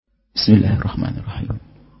Bismillahirrahmanirrahim.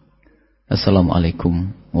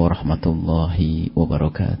 Assalamualaikum warahmatullahi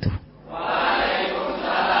wabarakatuh.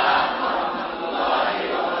 Waalaikumsalam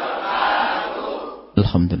warahmatullahi wabarakatuh.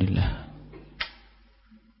 Alhamdulillah.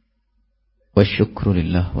 Wa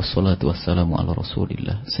syukrulillah wassalatu wassalamu ala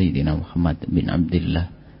rasulillah Sayyidina Muhammad bin Abdillah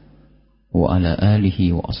wa ala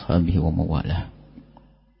alihi wa ashabihi wa mawalah.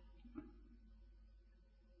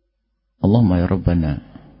 Allahumma ya Rabbana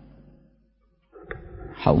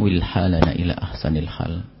hawil halana ila ahsanil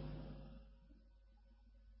hal.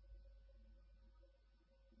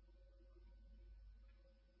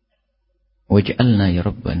 Waj'alna ya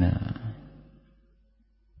Rabbana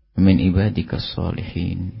min ibadika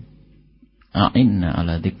salihin. A'inna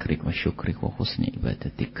ala dzikrik wa syukrik wa husni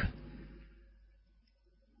ibadatik.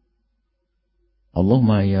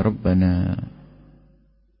 Allahumma ya Rabbana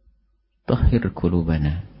tahhir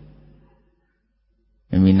qulubana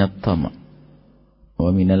min at-tama'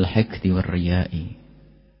 wa min al-hikdi wal riya'i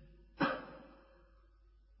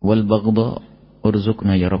wal baghdha.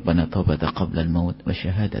 Urzuqna ya Rabbana taubata qabla al-maut wa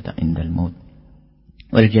syahadata inda al-maut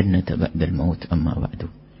wal jannata ba'da al-maut. Amma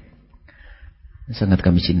ba'du. Sangat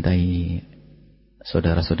kami cintai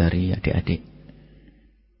saudara-saudari, adik-adik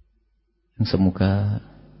yang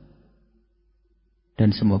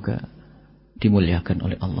semoga dimuliakan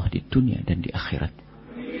oleh Allah di dunia dan di akhirat.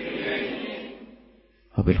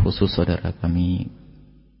 Wabil khusus saudara kami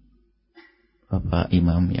Bapak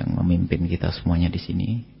Imam yang memimpin kita semuanya di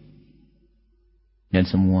sini, dan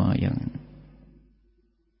semua yang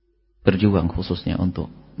berjuang khususnya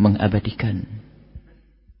untuk mengabadikan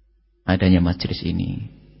adanya majelis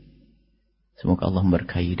ini. Semoga Allah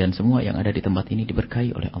memberkahi, dan semua yang ada di tempat ini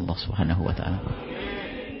diberkahi oleh Allah Subhanahu wa taala.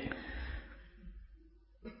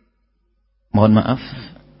 Mohon maaf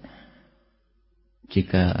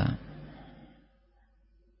jika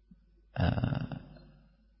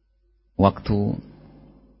waktu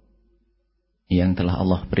yang telah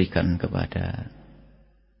Allah berikan kepada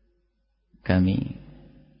kami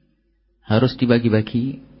harus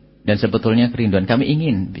dibagi-bagi, dan sebetulnya kerinduan kami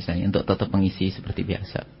ingin misalnya untuk tetap mengisi seperti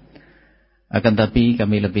biasa. Akan tapi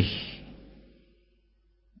kami lebih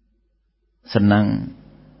senang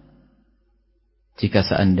jika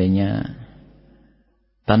seandainya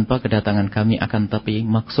tanpa kedatangan kami akan tapi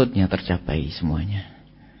maksudnya tercapai semuanya.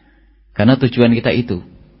 Karena tujuan kita itu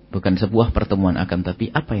bukan sebuah pertemuan, akan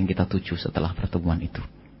tapi apa yang kita tuju setelah pertemuan itu.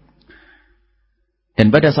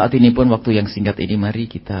 Dan pada saat ini pun, waktu yang singkat ini,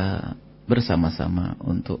 mari kita bersama-sama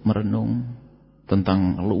untuk merenung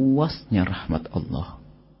tentang luasnya rahmat Allah.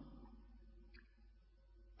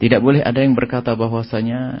 Tidak boleh ada yang berkata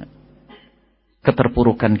bahwasanya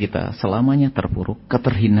keterpurukan kita selamanya terpuruk,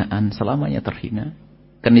 keterhinaan selamanya terhina,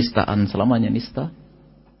 kenistaan selamanya nista.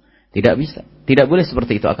 Tidak bisa. Tidak boleh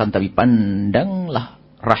seperti itu. Akan tapi pandanglah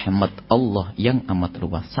rahmat Allah yang amat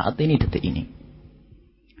luas saat ini, detik ini.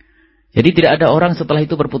 Jadi tidak ada orang setelah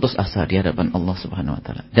itu berputus asa di hadapan Allah Subhanahu wa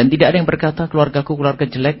taala. Dan tidak ada yang berkata, keluargaku keluarga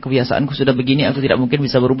jelek, kebiasaanku sudah begini, aku tidak mungkin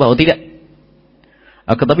bisa berubah. Oh tidak.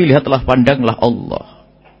 Akan tapi lihatlah, pandanglah Allah.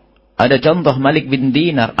 Ada contoh, Malik bin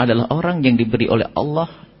Dinar adalah orang yang diberi oleh Allah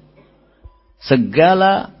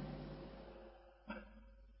segala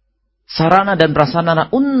sarana dan prasarana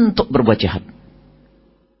untuk berbuat jahat.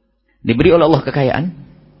 Diberi oleh Allah kekayaan,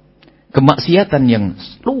 kemaksiatan yang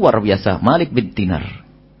luar biasa, Malik bin Dinar.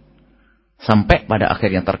 Sampai pada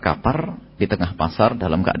akhirnya terkapar di tengah pasar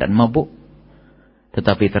dalam keadaan mabuk.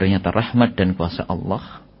 Tetapi ternyata rahmat dan kuasa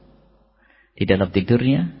Allah. Di dalam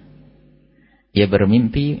tidurnya, ia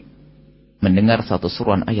bermimpi mendengar satu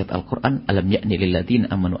suruhan ayat Al-Quran, Alam ya'ni lilladzina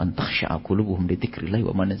amanu an takhsha'a qulubuhum li dzikrillahi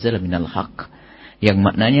wa ma nazzala minal haqq. Yang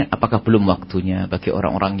maknanya, apakah belum waktunya bagi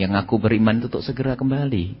orang-orang yang ngaku beriman untuk segera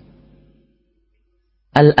kembali?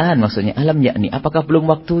 Al-an maksudnya, alam yakni, apakah belum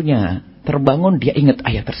waktunya terbangun dia ingat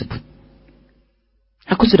ayat tersebut.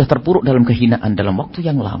 Aku sudah terpuruk dalam kehinaan dalam waktu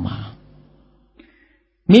yang lama.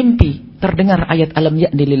 Mimpi terdengar ayat alam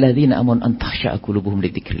yakni lilladzina amanu an takhsha'a qulubuhum li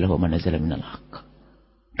dzikrillahi wa ma nazzala minal haqq.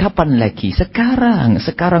 Kapan lagi?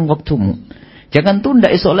 Sekarang waktumu. Jangan tunda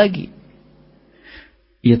esok lagi.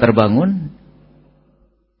 Ia terbangun,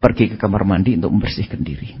 pergi ke kamar mandi untuk membersihkan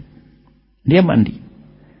diri. Dia mandi.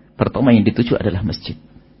 Pertama yang dituju adalah masjid.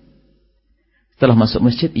 Setelah masuk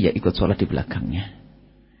masjid, ia ikut sholat di belakangnya.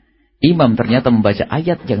 Imam ternyata membaca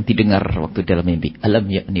ayat yang didengar waktu dalam mimpi. Alam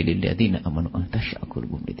ya'ni lilladzina amanu an takhsha'a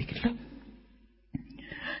qulubuhum li dzikrillah.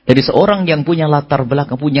 Dari seorang yang punya latar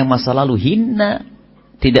belakang, punya masa lalu hina,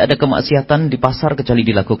 tidak ada kemaksiatan di pasar kecuali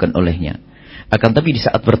dilakukan olehnya. Akan tapi di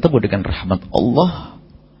saat bertemu dengan rahmat Allah,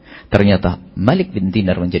 ternyata Malik bin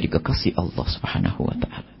Dinar menjadi kekasih Allah Subhanahu wa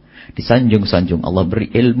taala. Disanjung-sanjung. Allah beri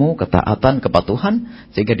ilmu, ketaatan, kepatuhan,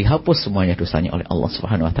 sehingga dihapus semuanya dosanya oleh Allah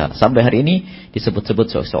Subhanahu wa taala. Sampai hari ini disebut-sebut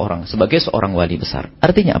sebagai seorang wali besar.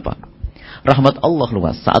 Artinya apa? Rahmat Allah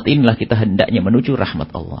luas. Saat inilah kita hendaknya menuju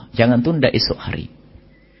rahmat Allah. Jangan tunda esok hari.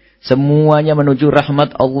 Semuanya menuju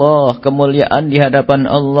rahmat Allah, kemuliaan di hadapan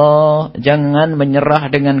Allah. Jangan menyerah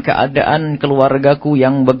dengan keadaan keluargaku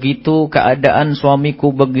yang begitu, keadaan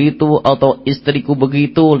suamiku begitu, atau istriku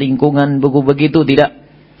begitu, lingkungan begitu, tidak.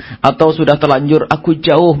 Atau sudah terlanjur aku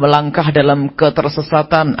jauh melangkah dalam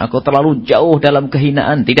ketersesatan, aku terlalu jauh dalam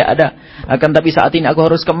kehinaan. Tidak ada. Akan tapi saat ini aku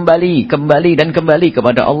harus kembali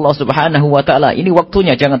kepada Allah Subhanahu wa taala. Ini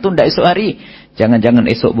waktunya, jangan tunda esok hari. Jangan-jangan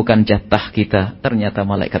esok bukan jatah kita. Ternyata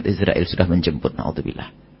malaikat Israel sudah menjemput. Na'udzubillah.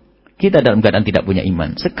 Kita dalam keadaan tidak punya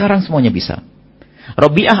iman. Sekarang semuanya bisa.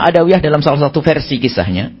 Rabi'ah Adawiyah dalam salah satu versi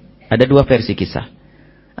kisahnya, ada dua versi kisah.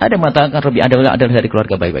 Ada mengatakan Rabi'ah Adawiyah adalah dari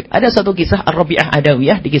keluarga baik-baik. Ada satu kisah Rabi'ah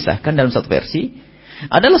Adawiyah dikisahkan dalam satu versi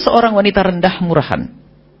adalah seorang wanita rendah murahan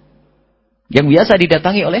yang biasa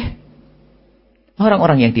didatangi oleh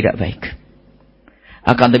orang-orang yang tidak baik.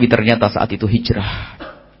 Akan tapi ternyata saat itu hijrah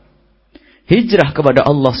kepada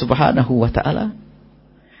Allah Subhanahu wa taala,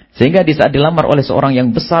 sehingga di saat dilamar oleh seorang yang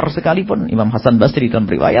besar sekalipun, Imam Hasan Basri dalam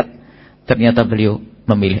riwayat, ternyata beliau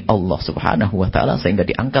memilih Allah Subhanahu wa taala sehingga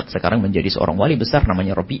diangkat sekarang menjadi seorang wali besar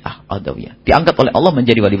namanya Rabi'ah Adawiyah. Diangkat oleh Allah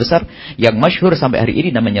menjadi wali besar yang masyhur sampai hari ini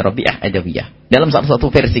namanya Rabi'ah Adawiyah. Dalam salah satu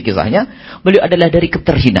versi kisahnya, beliau adalah dari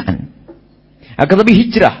keterhinaan. Akan lebih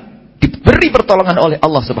hijrah, diberi pertolongan oleh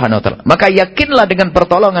Allah Subhanahu wa taala. Maka yakinlah dengan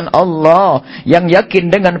pertolongan Allah. Yang yakin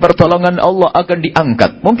dengan pertolongan Allah akan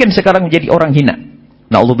diangkat. Mungkin sekarang menjadi orang hina.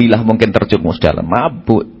 Na'udzubillah, mungkin terjerumus dalam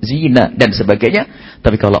mabuk, zina, dan sebagainya.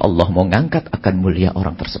 Tapi kalau Allah mau ngangkat, akan mulia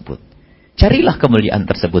orang tersebut. Carilah kemuliaan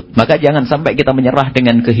tersebut. Maka jangan sampai kita menyerah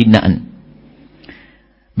dengan kehinaan.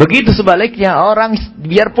 Begitu sebaliknya, orang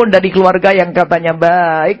biarpun dari keluarga yang katanya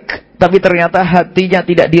baik, tapi ternyata hatinya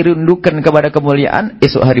tidak dirindukan kepada kemuliaan,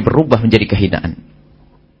 esok hari berubah menjadi kehinaan.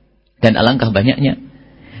 Dan alangkah banyaknya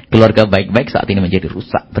keluarga baik-baik saat ini menjadi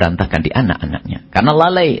rusak, berantakan di anak-anaknya. Karena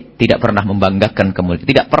lalai, tidak pernah membanggakan kemuliaan,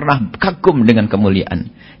 tidak pernah kagum dengan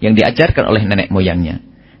kemuliaan yang diajarkan oleh nenek moyangnya.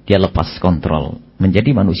 Dia lepas kontrol,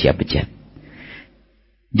 menjadi manusia bejat.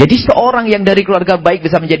 Jadi seorang yang dari keluarga baik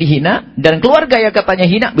bisa menjadi hina, dan keluarga yang katanya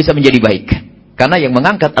hina bisa menjadi baik. Karena yang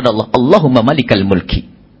mengangkat adalah Allahumma malikal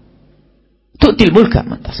mulki. Tu'til mulka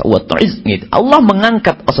man tasawwa tu'iz. Allah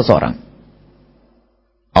mengangkat seseorang.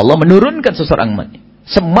 Allah menurunkan seseorang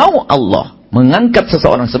semau Allah, mengangkat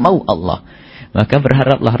seseorang semau Allah. Maka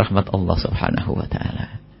berharaplah rahmat Allah Subhanahu wa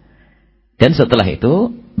taala. Dan setelah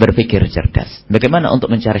itu berpikir cerdas. Bagaimana untuk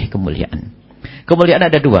mencari kemuliaan? Kemuliaan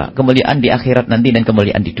ada dua, kemuliaan di akhirat nanti dan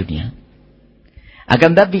kemuliaan di dunia.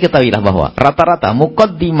 Akan tapi ketahuilah bahwa rata-rata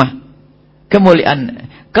muqaddimah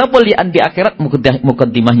kemuliaan di akhirat,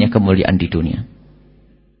 muqaddimahnya kemuliaan di dunia.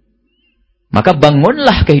 Maka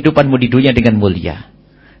bangunlah kehidupanmu di dunia dengan mulia.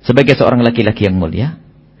 Sebagai seorang laki-laki yang mulia,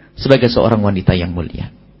 sebagai seorang wanita yang mulia.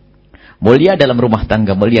 Mulia dalam rumah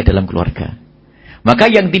tangga, mulia dalam keluarga. Maka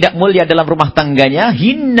yang tidak mulia dalam rumah tangganya,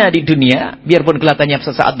 hina di dunia, biarpun kelihatannya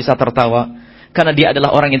sesaat bisa tertawa, karena dia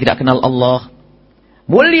adalah orang yang tidak kenal Allah.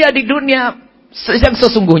 Mulia di dunia yang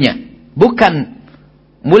sesungguhnya, bukan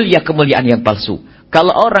mulia kemuliaan yang palsu.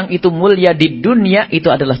 Kalau orang itu mulia di dunia, itu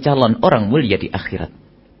adalah calon orang mulia di akhirat.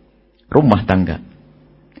 Rumah tangga.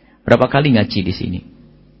 Berapa kali ngaji di sini?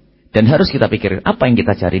 Dan harus kita pikir, apa yang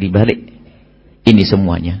kita cari di balik ini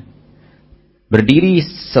semuanya. Berdiri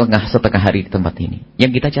setengah hari di tempat ini.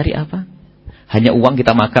 Yang kita cari apa? Hanya uang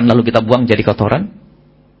kita makan lalu kita buang jadi kotoran?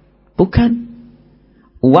 Bukan.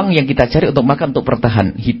 Uang yang kita cari untuk makan, untuk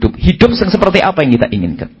bertahan hidup. Hidup seperti apa yang kita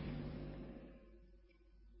inginkan?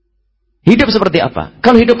 Hidup seperti apa?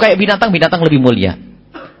 Kalau hidup kayak binatang, binatang lebih mulia.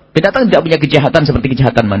 Binatang tidak punya kejahatan seperti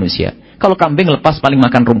kejahatan manusia. Kalau kambing lepas paling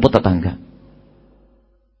makan rumput tetangga.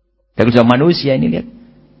 Kalau sudah manusia ini lihat.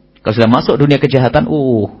 Kalau sudah masuk dunia kejahatan,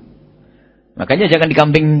 makanya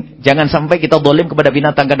jangan sampai kita dolim kepada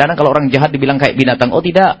binatang. Kadang-kadang kalau orang jahat dibilang kayak binatang. Oh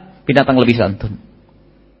tidak, binatang lebih santun.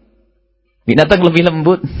 Binatang lebih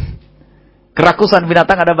lembut. Kerakusan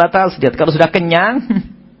binatang ada batas. Kalau sudah kenyang,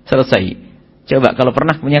 selesai. Coba kalau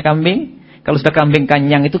pernah punya kambing, kalau sudah kambing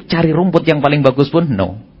kenyang itu cari rumput yang paling bagus pun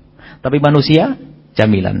no. Tapi manusia,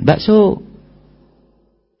 camilan, bakso,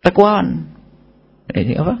 tekuan.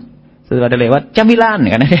 Ini apa? Sudah ada lewat camilan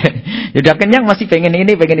kan. Sudah kenyang masih pengen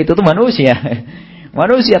ini, pengen itu tuh manusia.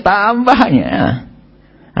 Manusia tambahnya.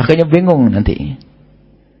 Akhirnya bingung nanti.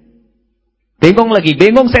 Bingung lagi,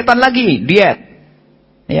 bingung setan lagi, diet.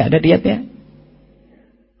 Ya, ada dietnya.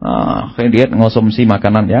 Akhirnya diet ngonsumsi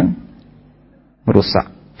makanan yang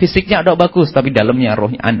merusak Fisiknya ada bagus, tapi dalamnya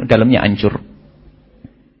dalamnya hancur.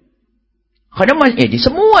 Karena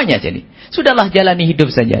semuanya jadi. Sudahlah jalani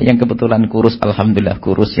hidup saja. Yang kebetulan kurus, alhamdulillah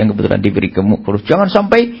kurus. Yang kebetulan diberi gemuk, kurus. Jangan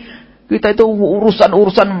sampai kita itu urusan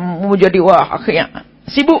menjadi akhirnya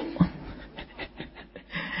sibuk.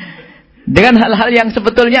 Dengan hal-hal yang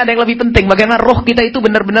sebetulnya ada yang lebih penting. Bagaimana roh kita itu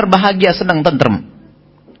benar-benar bahagia, senang, tentrem.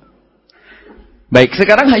 Baik,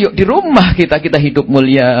 sekarang ayo di rumah kita hidup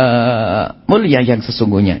mulia. Mulia yang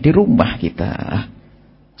sesungguhnya. Di rumah kita.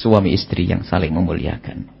 Suami istri yang saling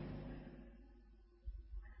memuliakan.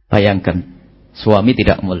 Bayangkan, suami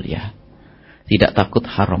tidak mulia, tidak takut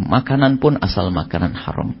haram, makanan pun asal makanan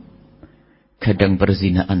haram. Kadang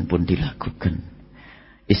perzinaan pun dilakukan.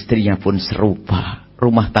 Istrinya pun serupa.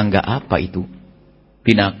 Rumah tangga apa itu?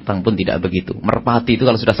 Binatang pun tidak begitu. Merpati itu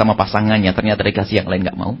kalau sudah sama pasangannya, ternyata dikasih yang lain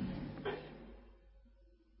nggak mau.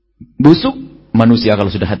 Busuk, manusia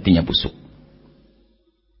kalau sudah hatinya busuk.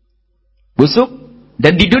 Busuk,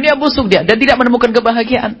 dan di dunia busuk dia, dan tidak menemukan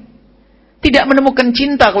kebahagiaan. Tidak menemukan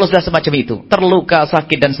cinta kalau sudah semacam itu. Terluka,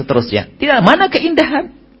 sakit, dan seterusnya. Tidak, mana keindahan?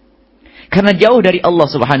 Karena jauh dari Allah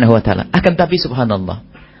subhanahu wa ta'ala. Akan tapi subhanallah.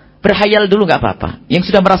 Berhayal dulu gak apa-apa. Yang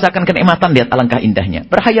sudah merasakan kenikmatan, lihat alangkah indahnya.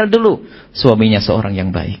 Berhayal dulu. Suaminya seorang yang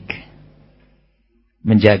baik.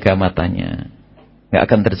 Menjaga matanya. Gak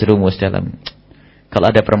akan terjerumus dalam. Kalau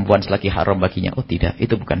ada perempuan selaki haram baginya. Oh tidak,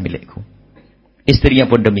 itu bukan milikku. Istrinya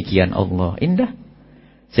pun demikian. Allah, indah.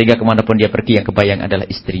 Sehingga kemanapun dia pergi yang kebayang adalah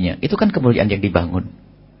istrinya. Itu kan kemuliaan yang dibangun.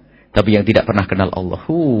 Tapi yang tidak pernah kenal Allah.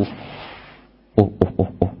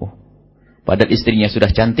 Padahal istrinya sudah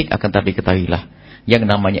cantik, akan tapi ketahuilah. Yang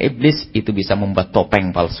namanya iblis itu bisa membuat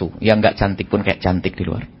topeng palsu. Yang nggak cantik pun kayak cantik di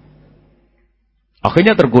luar.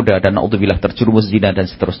 Akhirnya tergoda dan naudzubillah terjerumus zina dan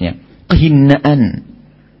seterusnya. Kehinaan.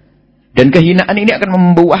 Dan kehinaan ini akan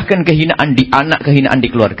membuahkan kehinaan di anak, kehinaan di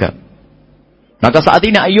keluarga. Maka saat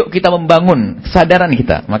ini ayo kita membangun kesadaran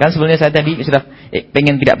kita. Maka sebenarnya saya tadi sudah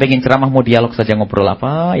tidak pengen ceramah, mau dialog saja, ngobrol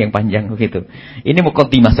apa yang panjang begitu. Ini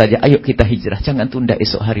muqaddimah saja. Ayo kita hijrah, jangan tunda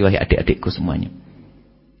esok hari wahai adik-adikku semuanya.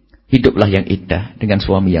 Hiduplah yang indah dengan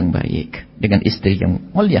suami yang baik, dengan istri yang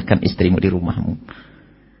muliakan istrimu di rumahmu.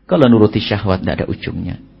 Kalau nuruti syahwat tidak ada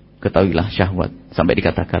ujungnya. Ketahuilah syahwat sampai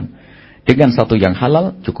dikatakan dengan satu yang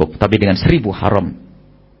halal cukup, tapi dengan 1000 haram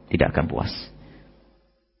tidak akan puas.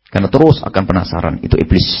 Karena terus akan penasaran. Itu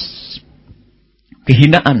iblis.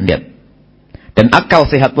 Kehinaan, lihat. Dan akal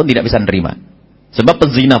sehat pun tidak bisa menerima. Sebab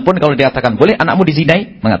pezina pun kalau dikatakan boleh anakmu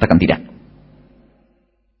dizinai, mengatakan tidak.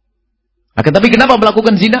 Akan tapi kenapa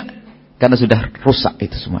melakukan zina? Karena sudah rusak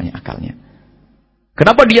itu semuanya akalnya.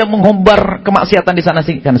 Kenapa dia menghombar kemaksiatan di sana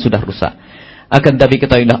sini? Karena sudah rusak. Akan tapi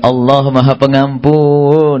ketahuilah Allah Maha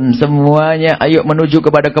Pengampun semuanya. Ayo menuju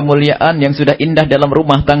kepada kemuliaan yang sudah indah dalam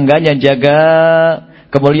rumah tangganya. Jaga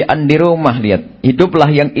kemuliaan di rumah, lihat. Hiduplah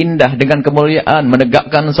yang indah dengan kemuliaan.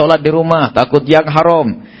 Menegakkan sholat di rumah. Takut yang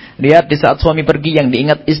haram. Lihat di saat suami pergi yang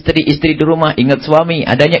diingat istri. Istri di rumah ingat suami.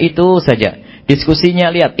 Adanya itu saja. Diskusinya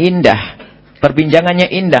lihat indah. Perbincangannya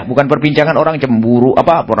indah. Bukan perbincangan orang cemburu.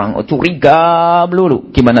 Orang curiga melulu.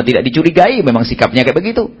 Gimana tidak dicurigai. Memang sikapnya kayak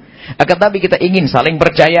begitu. Akan tapi kita ingin saling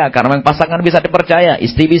percaya. Karena memang pasangan bisa dipercaya.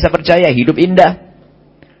 Istri bisa percaya. Hidup indah.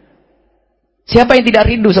 Siapa yang tidak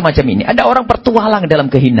rindu semacam ini? Ada orang pertualang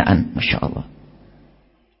dalam kehinaan. Masya Allah.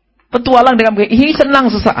 Petualang dalam kehinaan. Ini senang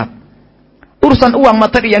sesaat. Urusan uang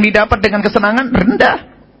materi yang didapat dengan kesenangan rendah.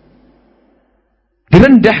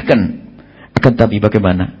 Direndahkan. Akan tapi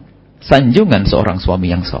bagaimana? Sanjungan seorang suami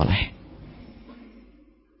yang soleh.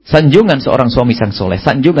 Sanjungan seorang suami yang soleh.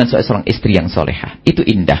 Sanjungan seorang istri yang solehah. Itu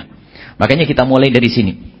indah. Makanya kita mulai dari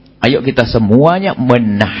sini. Ayo kita semuanya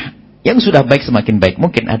Yang sudah baik semakin baik.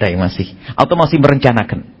 Mungkin ada yang masih. Atau masih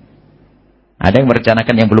merencanakan. Ada yang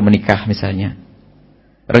merencanakan yang belum menikah misalnya.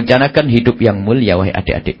 Rencanakan hidup yang mulia wahai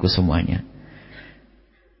adik-adikku semuanya.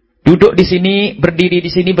 Duduk di sini, berdiri di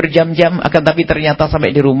sini berjam-jam. Akan tapi ternyata sampai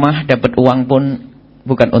di rumah dapat uang pun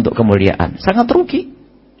bukan untuk kemuliaan. Sangat rugi.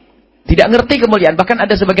 Tidak ngerti kemuliaan. Bahkan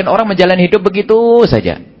ada sebagian orang menjalani hidup begitu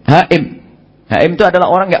saja. Haim. Haim itu adalah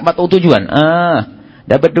orang nggak tahu tujuan.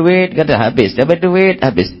 Dapat duit, kata habis. Dapat duit,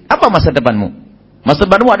 habis. Apa masa depanmu? Masa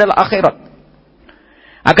depanmu adalah akhirat.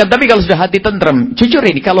 Akan tapi kalau sudah hati tentrem, jujur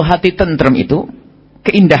ini, kalau hati tentrem itu,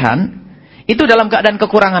 keindahan, itu dalam keadaan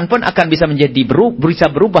kekurangan pun akan bisa bisa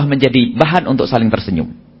berubah menjadi bahan untuk saling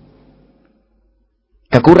tersenyum.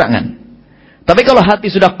 Kekurangan. Tapi kalau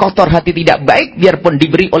hati sudah kotor, hati tidak baik, biarpun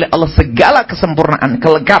diberi oleh Allah segala kesempurnaan,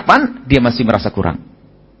 kelengkapan, dia masih merasa kurang.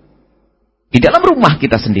 Di dalam rumah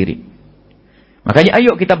kita sendiri. Makanya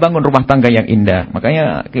ayo kita bangun rumah tangga yang indah.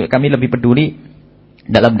 Makanya kami lebih peduli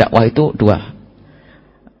dalam dakwah itu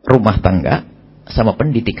 2. Rumah tangga sama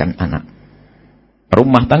pendidikan anak.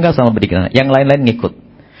 Rumah tangga sama pendidikan anak. Yang lain-lain ngikut.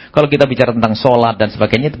 Kalau kita bicara tentang sholat dan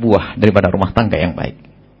sebagainya, itu buah daripada rumah tangga yang baik.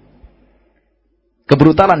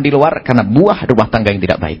 Kebrutalan di luar karena buah rumah tangga yang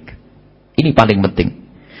tidak baik. Ini paling penting.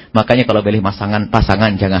 Makanya kalau pilih pasangan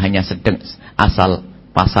jangan hanya asal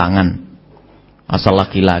pasangan. Asal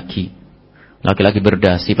laki-laki. Laki-laki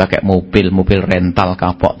berdasi pakai mobil rental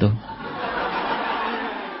kapok tuh.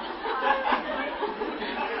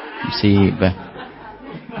 Musibah.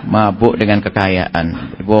 Mabuk dengan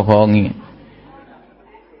kekayaan, bohongi.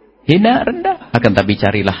 Hina rendah. Akan tapi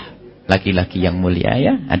carilah laki-laki yang mulia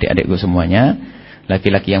ya, adik-adikku semuanya.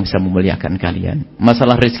 Laki-laki yang bisa memuliakan kalian.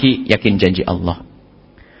 Masalah rezeki, yakin janji Allah.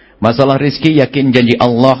 Masalah rezeki, yakin janji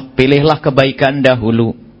Allah. Pilihlah kebaikan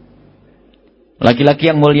dahulu. Laki-laki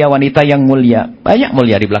yang mulia, wanita yang mulia. Banyak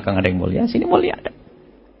mulia, di belakang ada yang mulia, sini mulia ada.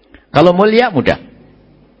 Kalau mulia, mudah.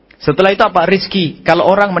 Setelah itu apa? Rezeki. Kalau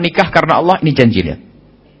orang menikah karena Allah, ini janji dia.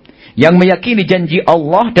 Yang meyakini janji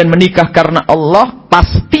Allah dan menikah karena Allah,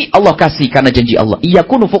 pasti Allah kasih karena janji Allah.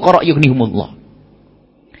 Iyakunu fuqara yughnihumullah.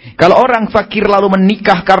 Kalau orang fakir lalu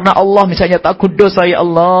menikah karena Allah, misalnya takut dosa ya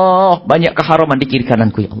Allah, banyak keharaman di kiri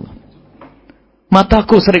kananku ya Allah.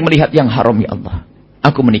 Mataku sering melihat yang haram ya Allah.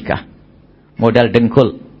 Aku menikah. Modal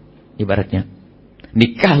dengkul ibaratnya.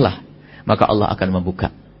 Nikahlah, maka Allah akan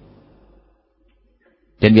membuka.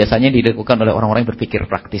 Dan biasanya dilakukan oleh orang-orang yang berpikir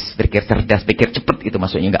praktis, berpikir cerdas, pikir cepat, itu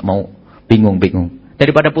maksudnya, nggak mau bingung-bingung.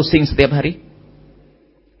 Daripada pusing setiap hari.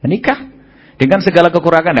 Menikah dengan segala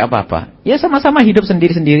kekurangan, nggak apa-apa. Ya sama-sama hidup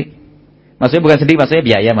sendiri-sendiri. Maksudnya bukan sendiri, maksudnya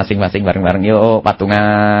biaya masing-masing bareng-bareng. Yuk,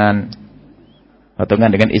 patungan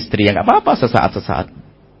dengan istri, ya nggak apa-apa, sesaat-sesaat.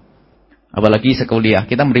 Apalagi sekuliah,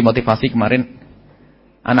 kita memberi motivasi kemarin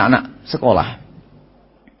anak-anak sekolah.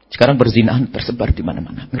 Sekarang perzinahan tersebar di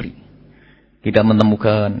mana-mana, ngeri. Kita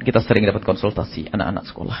menemukan, kita sering dapat konsultasi anak-anak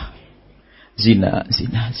sekolah. Zina.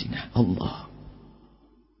 Allah.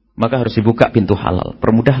 Maka harus dibuka pintu halal.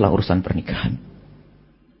 Permudahlah urusan pernikahan.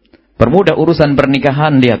 Permudah urusan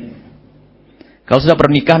pernikahan, lihat. Kalau sudah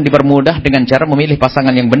pernikahan dipermudah dengan cara memilih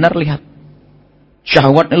pasangan yang benar, lihat.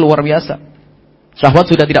 Syahwatnya luar biasa. Syahwat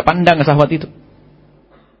sudah tidak pandang syahwat itu.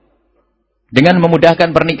 Dengan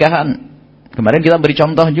memudahkan pernikahan. Kemarin kita beri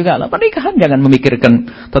contoh juga lah, pernikahan jangan memikirkan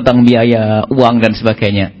tentang biaya, uang dan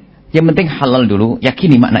sebagainya. Yang penting halal dulu,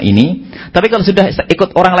 yakini makna ini. Tapi kalau sudah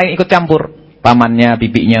ikut orang lain ikut campur, pamannya,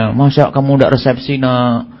 bibinya, masa kamu tidak resepsi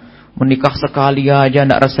nak, menikah sekali aja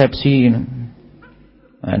tidak resepsi.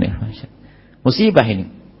 Musibah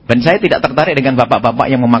ini. Dan saya tidak tertarik dengan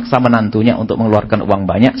bapak-bapak yang memaksa menantunya untuk mengeluarkan uang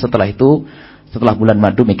banyak. Setelah itu, setelah bulan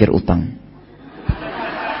madu mikir utang.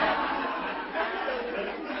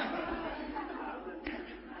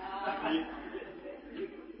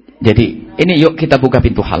 Jadi ini yuk kita buka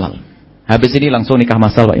pintu halal. Habis ini langsung nikah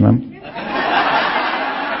masal Pak Imam.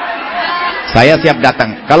 Saya siap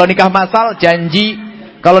datang. Kalau nikah masal janji,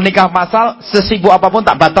 kalau nikah masal sesibuk apapun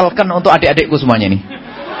tak batalkan untuk adik-adikku semuanya nih.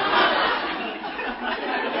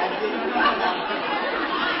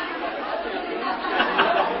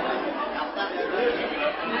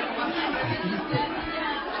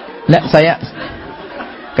 Nah,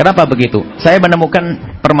 kenapa begitu? Saya menemukan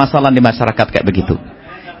permasalahan di masyarakat kayak begitu.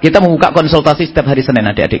 Kita membuka konsultasi setiap hari Senin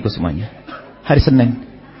adik-adikku semuanya. Hari Senin.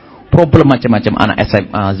 Problem macam-macam. Anak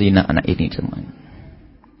SMA, zina, anak ini semuanya.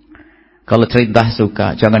 Kalau cerita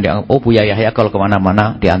suka, jangan dianggap, oh Buya Yahya kalau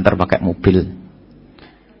kemana-mana diantar pakai mobil.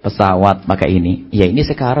 Pesawat, pakai ini. Ya ini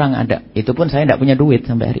sekarang ada. Itu pun saya tidak punya duit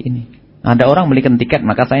sampai hari ini. Ada orang belikan tiket,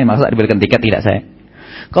 maka saya maksa dibelikan tiket, tidak saya.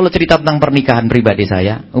 Kalau cerita tentang pernikahan pribadi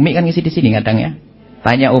saya, Umi kan ngisi di sini kadang ya.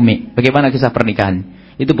 Tanya Umi, bagaimana kisah pernikahan?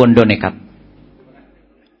 Itu bondo nekat.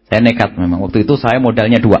 Saya nekat memang. Waktu itu saya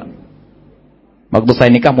modalnya 2. Waktu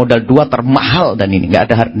saya nikah modal 2 termahal dan ini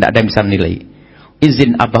nggak ada yang bisa menilai.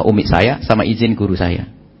 Izin abah umi saya sama izin guru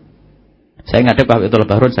saya. Saya ngadep Pak Betul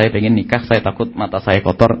Bahrun, saya pengen nikah, saya takut mata saya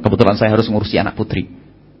kotor. Kebetulan saya harus ngurusi anak putri.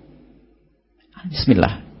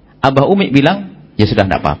 Bismillah. Abah umi bilang, ya sudah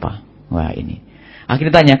tidak apa-apa. Wah ini.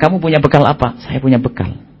 Akhirnya tanya, kamu punya bekal apa? Saya punya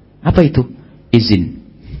bekal. Apa itu? Izin.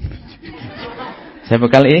 Saya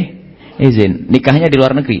bekal izin. Nikahnya di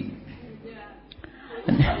luar negeri.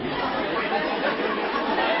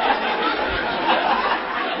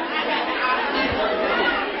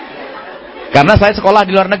 Karena saya sekolah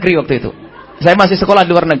di luar negeri waktu itu. Saya masih sekolah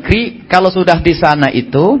di luar negeri. Kalau sudah di sana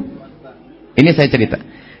itu, ini saya cerita.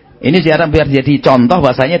 Ini sekarang biar jadi contoh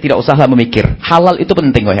bahasanya tidak usahlah memikir. Halal itu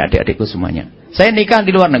penting wahai adik-adikku semuanya. Saya nikah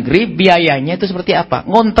di luar negeri, biayanya itu seperti apa?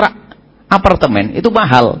 Ngontrak apartemen itu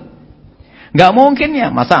mahal. Nggak mungkin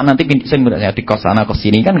ya, masa nanti di kos sana kos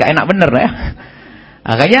sini kan nggak enak bener ya.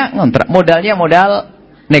 Akhirnya ngontrak, modalnya modal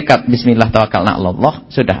nekat, bismillah tawakkalna Allah,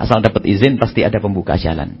 sudah asal dapat izin pasti ada pembuka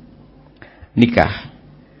jalan. Nikah.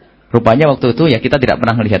 Rupanya waktu itu ya kita tidak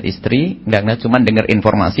pernah melihat istri, enggak cuma dengar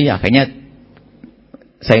informasi, akhirnya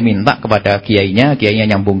saya minta kepada kiainya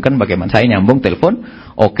nyambungkan bagaimana, saya nyambung telepon,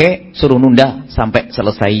 oke, suruh nunda sampai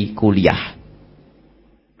selesai kuliah.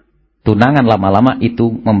 Tunangan lama-lama itu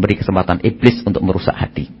memberi kesempatan iblis untuk merusak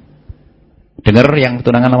hati. Dengar yang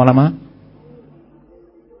tunangan lama-lama?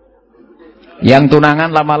 Yang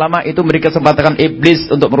tunangan lama-lama itu memberi kesempatan iblis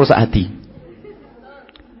untuk merusak hati.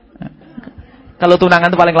 Kalau tunangan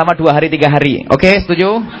itu paling lama 2 hari 3 hari. Oke,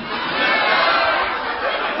 setuju?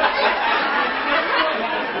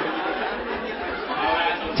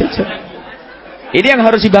 Ini yang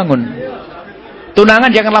harus dibangun. Tunangan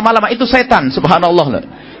jangan lama-lama, itu setan, subhanallah.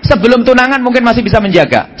 Sebelum tunangan mungkin masih bisa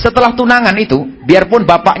menjaga. Setelah tunangan itu, biarpun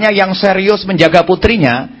bapaknya yang serius menjaga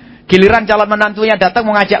putrinya, giliran calon menantunya datang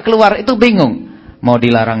mengajak keluar, itu bingung. Mau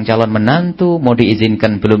dilarang calon menantu, mau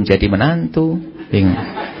diizinkan belum jadi menantu, bingung.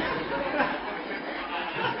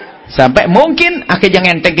 Sampai mungkin akhirnya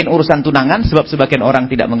ngentengin urusan tunangan sebab sebagian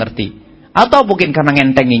orang tidak mengerti. Atau mungkin karena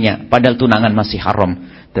ngentenginya, padahal tunangan masih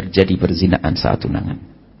haram. Terjadi perzinaan saat tunangan.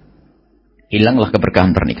 Hilanglah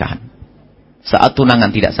keberkahan pernikahan. Saat tunangan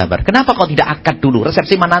tidak sabar. Kenapa kau tidak akad dulu?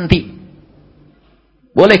 Resepsi mah nanti.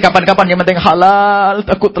 Boleh kapan-kapan, yang penting halal.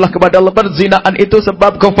 Takutlah kepada Allah. Perzinaan itu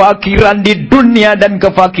sebab kefakiran di dunia dan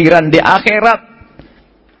kefakiran di akhirat.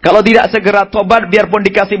 Kalau tidak segera tobat, biarpun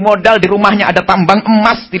dikasih modal, di rumahnya ada tambang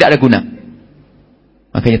emas, tidak ada guna.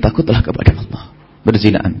 Makanya takutlah kepada Allah.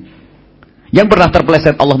 Berzinaan. Yang pernah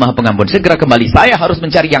terpeleset, Allah Maha Pengampun. Segera kembali. Saya harus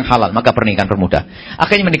mencari yang halal. Maka pernikahan permudah.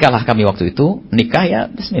 Akhirnya menikahlah kami waktu itu. Nikah ya,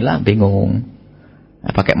 bismillah, bingung.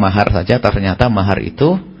 Nah, pakai mahar saja. Ternyata mahar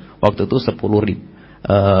itu, waktu itu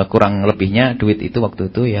 10.000. Kurang lebihnya duit itu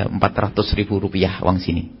waktu itu ya 400.000 rupiah uang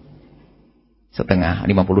sini. Setengah,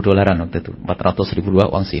 50 dolaran waktu itu.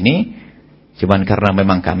 400.000 uang sini. Cuman karena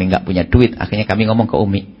memang kami nggak punya duit. Akhirnya kami ngomong ke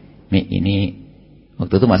Umi. Mi, ini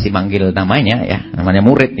waktu itu masih manggil namanya ya. Namanya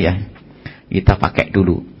murid ya. Kita pakai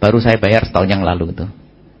dulu. Baru saya bayar setahun yang lalu tuh.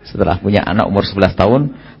 Setelah punya anak umur 11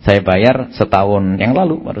 tahun, saya bayar setahun yang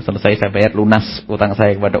lalu. Baru selesai saya bayar lunas utang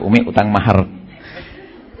saya kepada Umi, utang mahar.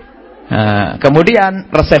 Nah,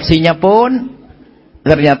 kemudian resepsinya pun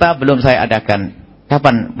ternyata belum saya adakan.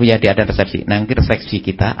 Kapan Buya diadakan resepsi? Nanti resepsi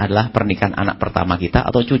kita adalah pernikahan anak pertama kita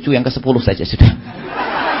atau cucu yang ke-10 saja sudah.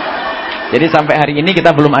 Jadi sampai hari ini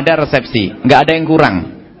kita belum ada resepsi. Nggak ada yang kurang.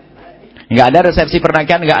 Nggak ada resepsi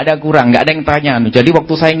pernikahan, nggak ada kurang, nggak ada yang tanya. Jadi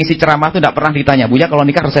waktu saya ngisi ceramah itu nggak pernah ditanya, Buya kalau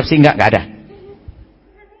nikah resepsi nggak ada.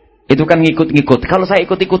 Itu kan ngikut-ngikut. Kalau saya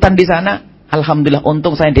ikut-ikutan di sana, alhamdulillah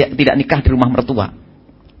untung saya tidak nikah di rumah mertua.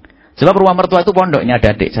 Sebab rumah mertua itu pondoknya,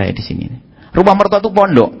 ada adik saya di sini. Rumah mertua itu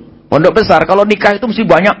pondok besar. Kalau nikah itu mesti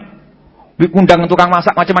banyak, undang tukang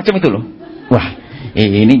masak macam-macam itu loh. Wah,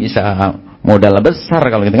 ini bisa modal besar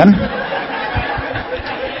kalau gitu kan.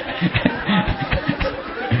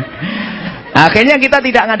 Akhirnya kita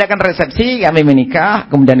tidak mengadakan resepsi, kami menikah,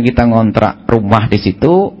 kemudian kita ngontrak rumah di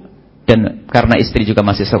situ, dan karena istri juga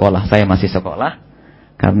masih sekolah, saya masih sekolah,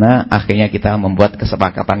 karena akhirnya kita membuat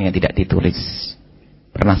kesepakatan yang tidak ditulis.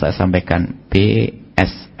 Pernah saya sampaikan,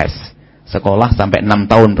 BSS, sekolah sampai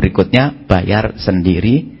 6 tahun berikutnya, bayar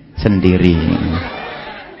sendiri-sendiri.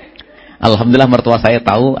 Alhamdulillah mertua saya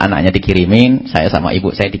tahu, anaknya dikirimin, saya sama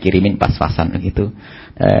ibu saya dikirimin pas-pasan begitu.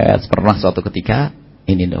 Pernah suatu ketika,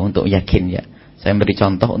 ini untuk yakin ya. Saya beri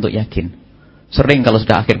contoh untuk yakin. Sering kalau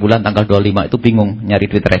sudah akhir bulan tanggal 25 itu bingung nyari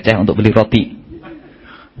duit receh untuk beli roti.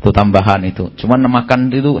 Itu tambahan itu. Cuman makan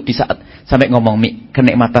itu di saat sampai ngomong,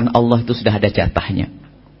 kenikmatan Allah itu sudah ada jatahnya.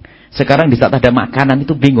 Sekarang di saat ada makanan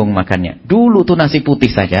itu bingung makannya. Dulu tuh nasi putih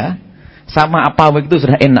saja sama apa itu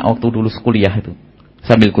sudah enak waktu dulu kuliah itu.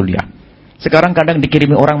 Sambil kuliah. Sekarang kadang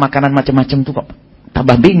dikirimi orang makanan macam-macam tuh kok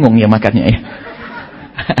tambah bingung ya makannya ya.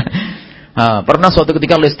 Pernah suatu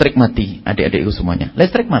ketika listrik mati, adik-adikku semuanya.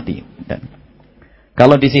 Listrik mati. Dan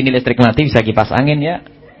kalau di sini listrik mati bisa kipas angin ya.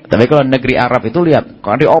 Tapi kalau negeri Arab itu lihat,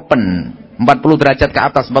 kalau di open 40 derajat ke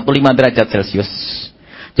atas, 45 derajat Celcius.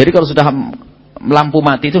 Jadi kalau sudah lampu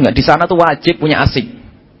mati itu nggak, di sana tuh wajib punya AC.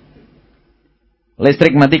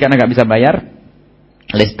 Listrik mati karena nggak bisa bayar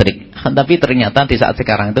listrik. Tapi ternyata di saat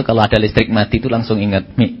sekarang itu kalau ada listrik mati itu langsung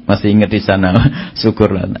ingat, masih ingat di sana.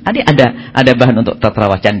 Syukurlah. Ada bahan untuk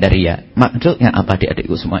tata candaria. Maksudnya apa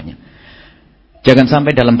adik-adikku semuanya? Jangan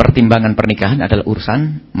sampai dalam pertimbangan pernikahan adalah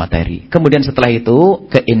urusan materi. Kemudian setelah itu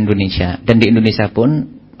ke Indonesia, dan di Indonesia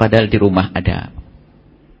pun padahal di rumah ada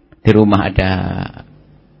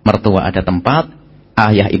mertua ada tempat,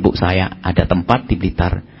 ayah ibu saya ada tempat di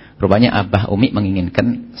Blitar. Rupanya Abah Umi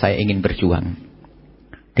menginginkan saya ingin berjuang.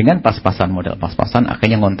 Dengan pas-pasan, modal pas-pasan,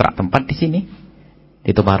 akhirnya ngontrak tempat di sini.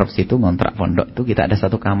 Di Tuparep situ ngontrak pondok itu kita ada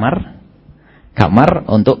satu kamar.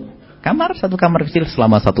 Satu kamar kecil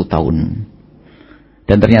selama 1 tahun.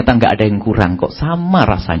 Dan ternyata nggak ada yang kurang kok, sama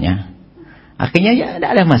rasanya. Akhirnya ya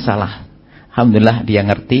tidak ada masalah. Alhamdulillah dia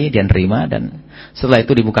ngerti, dia nerima, dan setelah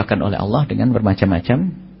itu dibukakan oleh Allah dengan bermacam-macam.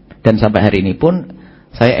 Dan sampai hari ini pun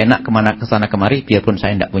saya enak kesana kemari, biarpun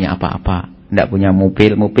saya tidak punya apa-apa, tidak punya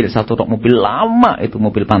mobil satu mobil lama, itu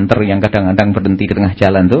mobil Panther yang kadang-kadang berhenti di tengah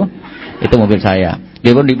jalan tuh, itu mobil saya.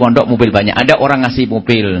 Biarpun di pondok mobil banyak, ada orang ngasih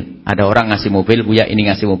mobil, Buya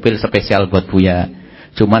ini ngasih mobil spesial buat Buya.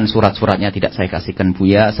 Cuman surat-suratnya tidak saya kasihkan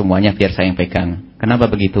Buya, semuanya biar saya yang pegang.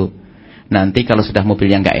 Kenapa begitu? Nanti kalau sudah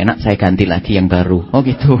mobilnya nggak enak, saya ganti lagi yang baru. Oh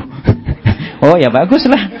gitu. Oh ya bagus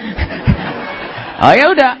lah. Oh ya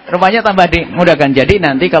udah, rumahnya tambah dimudahkan. Jadi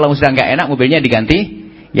nanti kalau sudah nggak enak, mobilnya diganti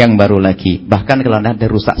yang baru lagi. Bahkan kalau ada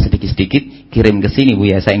rusak sedikit-sedikit, kirim ke sini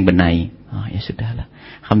Buya, saya yang benahi. Oh ya sudahlah.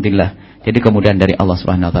 Alhamdulillah. Jadi kemudian dari Allah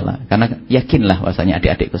Subhanahu wa taala. Karena yakinlah bahwasanya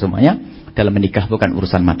adik-adikku semuanya, dalam menikah bukan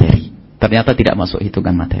urusan materi. Ternyata tidak masuk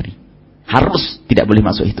hitungan materi. Harus tidak boleh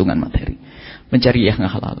masuk hitungan materi. Mencari yang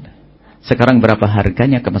halal. Sekarang berapa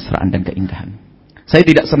harganya kemesraan dan keindahan? Saya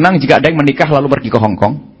tidak senang jika ada yang menikah lalu pergi ke Hong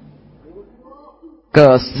Kong, ke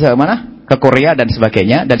mana? Ke Korea dan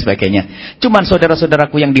sebagainya. Cuman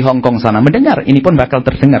saudara-saudaraku yang di Hong Kong sana mendengar, ini pun bakal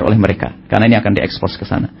terdengar oleh mereka karena ini akan diekspos ke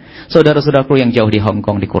sana. Saudara-saudaraku yang jauh di Hong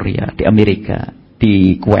Kong, di Korea, di Amerika,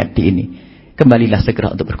 di Kuwait, di ini, kembalilah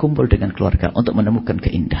segera untuk berkumpul dengan keluarga untuk menemukan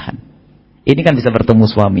keindahan. Ini kan bisa bertemu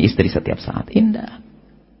suami istri setiap saat, indah.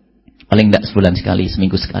 Paling tidak sebulan sekali,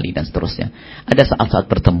 seminggu sekali, dan seterusnya. Ada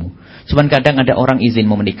saat-saat bertemu. Cuman kadang ada orang izin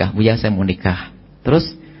mau menikah. Buya saya mau nikah.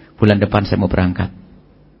 Terus bulan depan saya mau berangkat.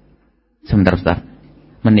 Sebentar.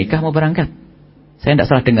 Menikah mau berangkat. Saya tidak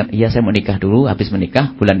salah dengar. Iya saya mau nikah dulu, habis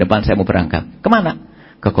menikah bulan depan saya mau berangkat. Kemana?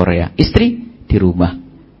 Ke Korea. Istri di rumah.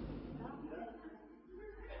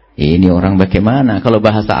 Ini orang bagaimana? Kalau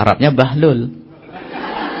bahasa Arabnya bahlul.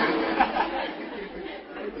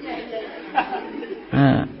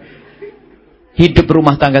 Nah, hidup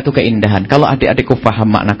rumah tangga itu keindahan. Kalau adik-adikku paham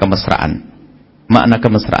makna kemesraan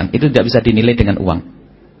itu tidak bisa dinilai dengan uang.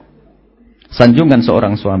 Sanjungan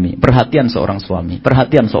seorang suami, perhatian seorang suami,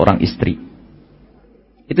 perhatian seorang istri,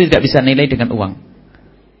 itu tidak bisa nilai dengan uang.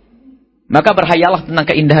 Maka berhayalah tentang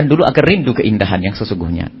keindahan dulu agar rindu keindahan yang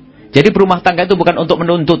sesungguhnya. Jadi berumah tangga itu bukan untuk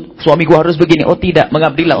menuntut suamiku harus begini. Oh tidak,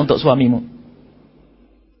 mengabdilah untuk suamimu.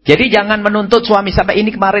 Jadi jangan menuntut suami. Sampai ini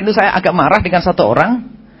kemarin itu saya agak marah dengan satu orang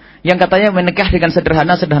yang katanya menikah dengan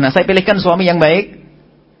sederhana. Saya pilihkan suami yang baik.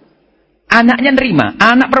 Anaknya nerima,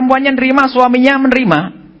 anak perempuannya nerima, suaminya menerima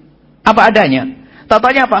apa adanya.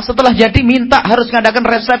 Tatanya apa? Setelah jadi minta harus mengadakan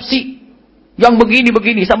resepsi yang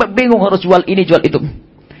begini-begini, sampai bingung harus jual ini, jual itu.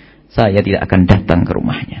 Saya tidak akan datang ke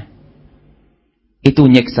rumahnya. Itu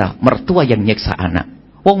nyeksa, mertua yang nyeksa anak.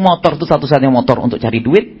 Wong motor itu satu-satunya motor untuk cari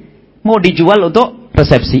duit, mau dijual untuk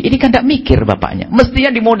resepsi. Ini kan tidak mikir bapaknya.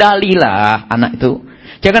 Mestinya dimodali lah anak itu.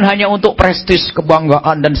 Jangan hanya untuk prestis,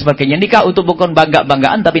 kebanggaan dan sebagainya. Nikah untuk bukan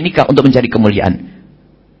bangga-banggaan, tapi nikah untuk mencari kemuliaan.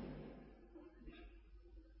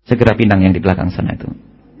 Segera pinang yang di belakang sana itu.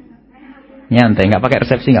 Nyantai, nggak pakai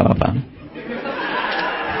resepsi nggak apa-apa.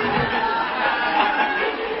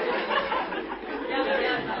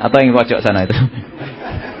 Atau yang pojok sana itu.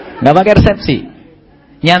 Nggak pakai resepsi.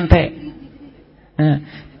 Nyantai. Nah,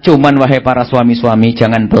 cuman wahai para suami-suami,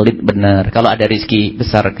 jangan pelit benar. Kalau ada rezeki,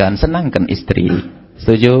 besarkan, senangkan istri.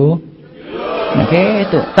 Setuju? Oke,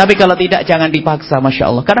 itu. Tapi kalau tidak, jangan dipaksa. Masya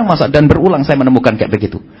Allah. Kadang masa dan berulang saya menemukan kayak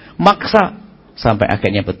begitu. Maksa. Sampai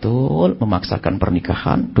akhirnya betul memaksakan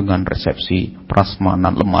pernikahan dengan resepsi,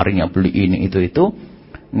 prasmanan, lemarinya beli ini, itu.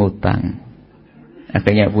 Ngutang.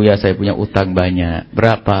 Akhirnya Buya saya punya utang banyak.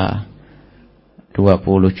 Berapa?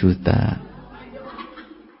 20 juta.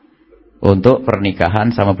 Untuk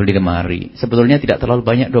pernikahan sama beli lemari. Sebetulnya tidak terlalu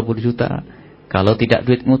banyak 20 juta. Kalau tidak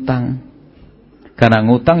duit ngutang. Karena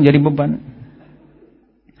ngutang jadi beban.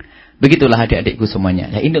 Begitulah adik-adikku semuanya.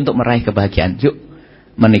 Ya, ini untuk meraih kebahagiaan. Yuk,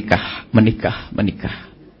 menikah.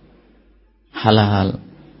 Halal.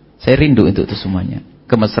 Saya rindu untuk itu semuanya.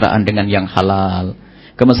 Kemesraan dengan yang halal.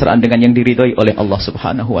 Kemesraan dengan yang diridhoi oleh Allah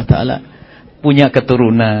Subhanahu wa taala. Punya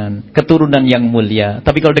keturunan yang mulia.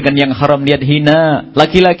 Tapi kalau dengan yang haram lihat hina.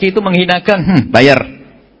 Laki-laki itu menghinakan, bayar.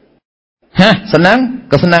 Senang,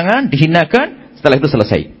 kesenangan, dihinakan, setelah itu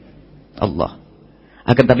selesai. Allah.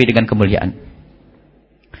 Akan tapi dengan kemuliaan.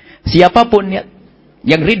 Siapapun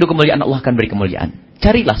yang rindu kemuliaan, Allah akan beri kemuliaan.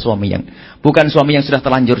 Carilah suami yang bukan suami yang sudah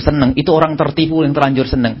terlanjur senang. Itu orang tertipu yang terlanjur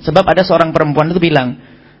senang. Sebab ada seorang perempuan itu bilang,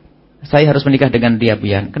 saya harus menikah dengan dia,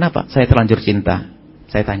 Buya. Kenapa? Saya terlanjur cinta.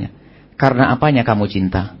 Saya tanya, Karena apanya kamu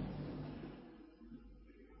cinta?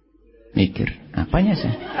 Mikir, apanya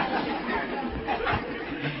sih?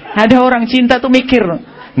 Ada orang cinta tuh mikir,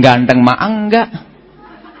 ganteng mah enggak,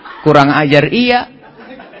 kurang ajar iya,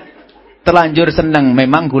 terlanjur seneng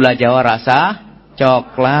memang gula Jawa rasa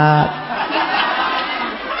coklat.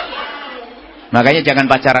 Makanya jangan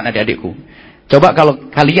pacaran adik-adikku. Coba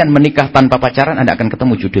kalau kalian menikah tanpa pacaran, Anda akan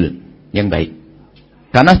ketemu judul yang baik.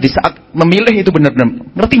 Karena di saat memilih itu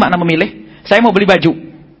benar-benar, ngerti makna memilih? Saya mau beli baju,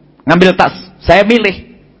 ngambil tas, saya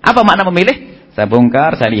milih. Apa makna memilih? Saya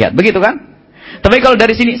bongkar, saya lihat, begitu kan? Tapi kalau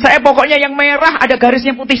dari sini, saya pokoknya yang merah ada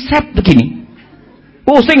garisnya putih set begini.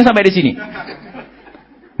 Pusing sampai di sini.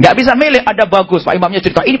 Nggak bisa milih, ada bagus. Pak Imamnya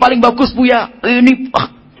cerita, ini paling bagus Buya. Ini,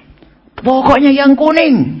 pokoknya yang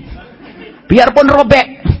kuning. Biarpun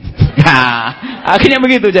robek. Nah, akhirnya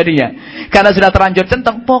begitu jadinya. Karena sudah terlanjur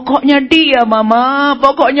centang, pokoknya dia mama,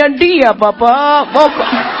 pokoknya dia papa,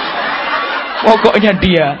 pokoknya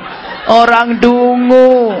dia. Orang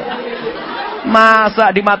dungu. Masa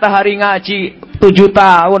di matahari ngaji 7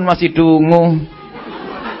 tahun masih dungu.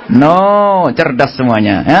 No, cerdas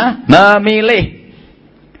semuanya ya. Memilih.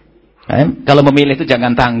 Kalau memilih itu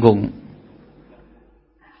jangan tanggung.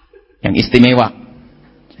 Yang istimewa.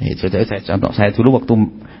 Saya dulu waktu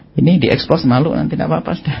ini diekspos malu nanti tidak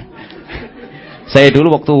apa-apa sudah. Saya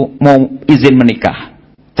dulu waktu mau izin menikah,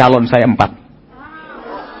 calon saya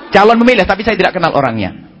 4. Calon memilih tapi saya tidak kenal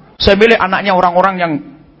orangnya. Saya milih anaknya orang-orang yang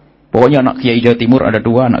pokoknya anak Kiai Jawa Timur ada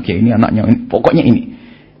 2, anak Kiai ini anaknya ini, pokoknya ini.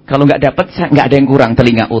 Kalau nggak dapat nggak ada yang kurang,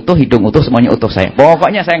 telinga utuh, hidung utuh, semuanya utuh saya.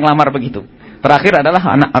 Pokoknya saya ngelamar begitu. Terakhir adalah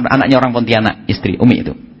anaknya orang Pontianak, istri Umi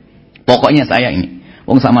itu. Pokoknya saya ini,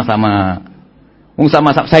 sama-sama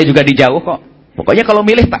saya juga dijauh kok. Pokoknya kalau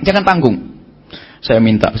milih jangan tanggung. Saya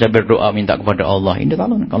berdoa minta kepada Allah. Ini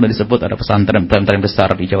kalau disebut ada pesantren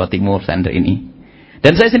besar di Jawa Timur, pesantren ini.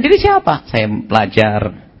 Dan saya sendiri siapa? Saya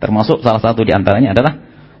pelajar, termasuk salah satu di antaranya adalah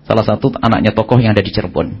salah satu anaknya tokoh yang ada di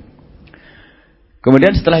Cirebon.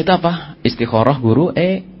 Kemudian setelah itu apa? Istikharah guru,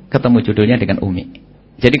 ketemu judulnya dengan Umi.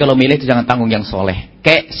 Jadi kalau milih itu jangan tanggung, yang soleh.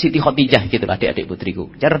 Kayak Siti Khadijah gitu lah adik-adik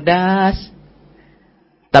putriku. Cerdas.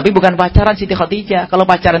 Tapi bukan pacaran Siti Khadijah. Kalau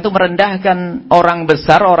pacaran itu merendahkan orang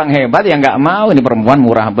besar, orang hebat yang nggak mau. Ini perempuan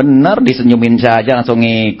murah bener, disenyumin saja langsung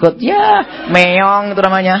ngikut. Ya, meong itu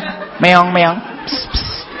namanya. Meong. Pss,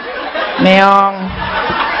 pss. Meong.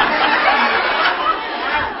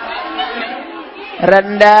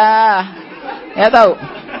 Rendah. Ya tahu.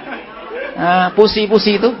 Nah,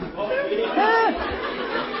 pusi-pusi itu.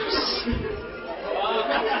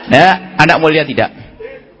 Ya, anak mulia tidak.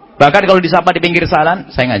 Bahkan kalau disapa di pinggir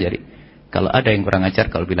jalan, saya ngajari. Kalau ada yang kurang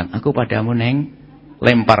ajar, kalau bilang, aku padamu neng,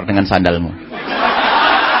 lempar dengan sandalmu.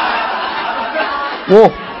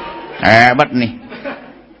 Hebat nih.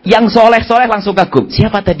 Yang soleh-soleh langsung kagum.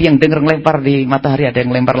 Siapa tadi yang dengar lempar di matahari, ada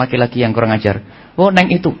yang lempar laki-laki yang kurang ajar? Oh,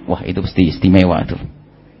 neng itu. Wah, itu pasti istimewa tuh.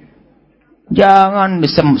 Jangan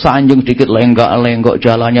sanjung sedikit lenggak-lenggok,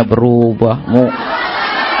 jalannya berubah.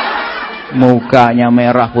 Mukanya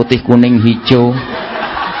merah, putih, kuning, hijau.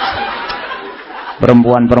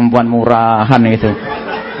 Perempuan-perempuan murahan itu.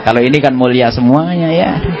 Kalau ini kan mulia semuanya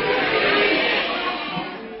ya.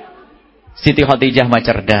 Siti Khadijah mah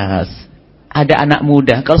cerdas. Ada anak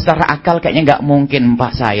muda. Kalau secara akal kayaknya nggak mungkin.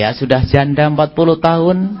 Pak saya sudah janda 40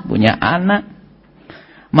 tahun. Punya anak.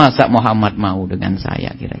 Masa Muhammad mau dengan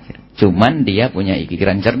saya kira-kira. Cuman dia punya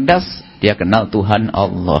pikiran cerdas. Dia kenal Tuhan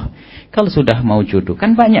Allah. Kalau sudah mau jodoh.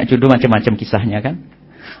 Kan banyak jodoh macam-macam kisahnya kan.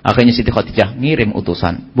 Akhirnya Siti Khadijah ngirim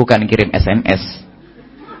utusan. Bukan kirim SMS.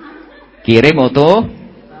 Kirim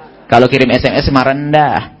kalau kirim SMS mah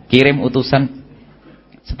rendah, kirim utusan.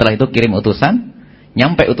 Setelah itu kirim utusan,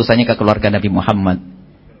 nyampe utusannya ke keluarga Nabi Muhammad.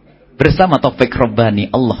 Bersama taufik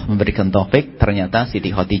Rabbani, Allah memberikan taufik, ternyata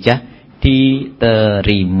Siti Khadijah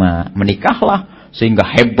diterima. Menikahlah, sehingga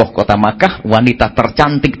heboh kota Makkah, wanita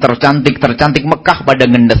tercantik Mekah pada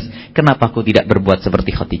ngendes. Kenapa aku tidak berbuat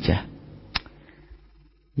seperti Khadijah?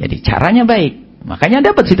 Jadi caranya baik. Makanya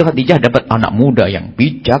dapat Siti Khadijah, dapat anak muda yang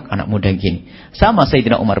bijak, anak muda yang gini. Sama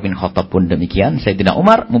Sayyidina Umar bin Khattab pun demikian. Sayyidina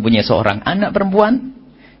Umar mempunyai seorang anak perempuan,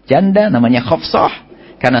 janda namanya Hafsah.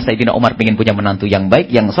 Karena Sayyidina Umar ingin punya menantu yang baik,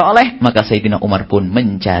 yang soleh, maka Sayyidina Umar pun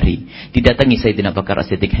mencari. Didatangi Sayyidina Bakar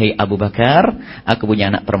As-Siddiq, "Hei Abu Bakar, aku punya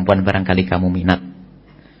anak perempuan, barangkali kamu minat."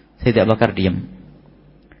 Sayyidina Bakar diam.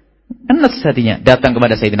 Enes hatinya, datang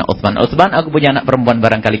kepada Sayyidina Utsman, "Utsman, aku punya anak perempuan,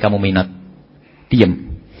 barangkali kamu minat." Diam.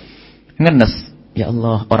 Ngenes. Ya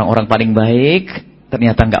Allah, orang-orang paling baik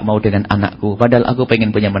ternyata nggak mau dengan anakku. Padahal aku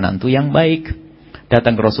pengen punya menantu yang baik.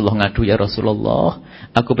 Datang ke Rasulullah ngadu, ya Rasulullah,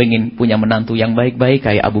 aku pengen punya menantu yang baik-baik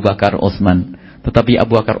kayak Abu Bakar, Utsman. Tetapi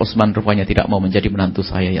Abu Bakar, Utsman rupanya tidak mau menjadi menantu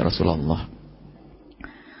saya, ya Rasulullah.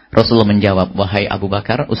 Rasulullah menjawab, wahai Abu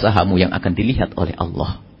Bakar, usahamu yang akan dilihat oleh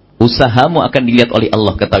Allah. Usahamu akan dilihat oleh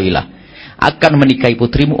Allah, ketahuilah. Akan menikahi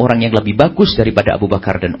putrimu orang yang lebih bagus daripada Abu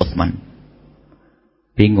Bakar dan Utsman.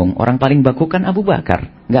 Bingung, orang paling bagus kan Abu Bakar.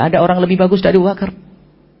 Nggak ada orang lebih bagus dari Abu Bakar.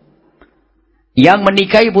 Yang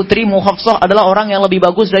menikahi putrimu Hafsah adalah orang yang lebih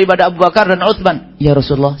bagus daripada Abu Bakar dan Utsman. Ya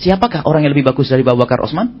Rasulullah, siapakah orang yang lebih bagus dari Abu Bakar,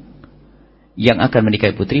 Utsman? Yang akan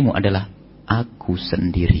menikahi putrimu adalah aku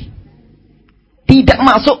sendiri. Tidak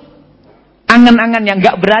masuk angan-angan yang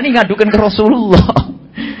nggak berani ngadukan ke Rasulullah.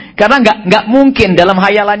 Karena nggak mungkin dalam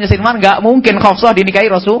hayalannya Sinman, nggak mungkin Hafsah dinikahi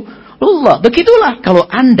Rasulullah. Begitulah kalau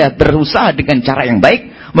Anda berusaha dengan cara yang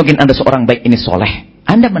baik, mungkin Anda seorang baik ini soleh.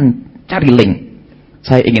 Anda mencari link.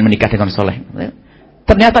 Saya ingin menikah dengan soleh.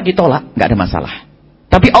 Ternyata ditolak, nggak ada masalah.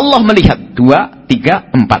 Tapi Allah melihat 2, 3,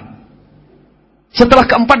 4. Setelah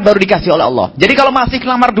keempat baru dikasih oleh Allah. Jadi kalau masih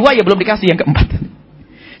kelamar 2 ya belum dikasih yang keempat.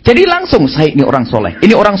 Jadi langsung saya ini orang soleh.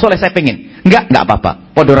 Ini orang soleh saya pengen. Nggak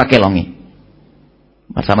apa-apa. Podora kelongi.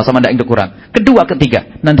 Sama-sama tidak ingin kurang. Kedua,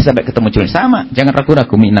 ketiga, nanti sampai ketemu cuy sama. Jangan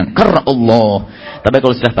ragu-ragu minang. Karena Allah. Tapi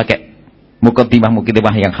kalau sudah pakai mukaddimah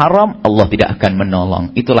yang haram, Allah tidak akan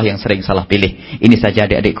menolong. Itulah yang sering salah pilih. Ini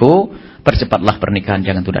saja adik-adikku, percepatlah pernikahan,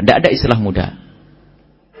 jangan tunda. Tidak ada istilah muda.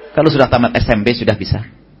 Kalau sudah tamat SMP sudah bisa.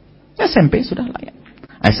 SMP sudah layak.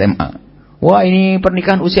 SMA. Wah, ini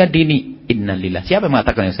pernikahan usia dini. Innalillah. Siapa yang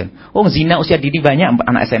mengatakan usia? Oh, zina usia dini banyak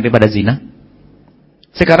anak SMP pada zina.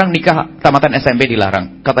 Sekarang nikah tamatan SMP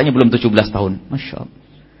dilarang. Katanya belum 17 tahun. Masya Allah.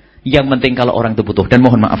 Yang penting kalau orang itu butuh. Dan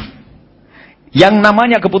mohon maaf. Yang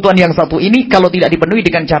namanya kebutuhan yang satu ini kalau tidak dipenuhi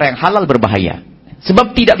dengan cara yang halal berbahaya.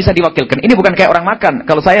 Sebab tidak bisa diwakilkan. Ini bukan kayak orang makan.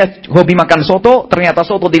 Kalau saya hobi makan soto, ternyata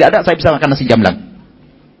soto tidak ada, saya bisa makan nasi jamblang.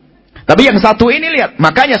 Tapi yang satu ini lihat,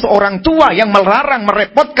 makanya seorang tua yang melarang,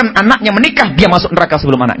 merepotkan anaknya menikah, dia masuk neraka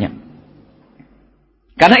sebelum anaknya.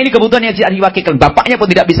 Karena ini kebutuhan yang tidak diwakilkan. Bapaknya pun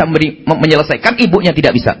tidak bisa menyelesaikan, ibunya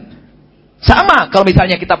tidak bisa. Sama, kalau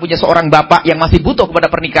misalnya kita punya seorang bapak yang masih butuh kepada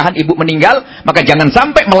pernikahan, ibu meninggal, maka jangan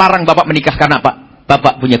sampai melarang bapak menikah. Karena apa?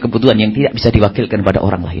 Bapak punya kebutuhan yang tidak bisa diwakilkan pada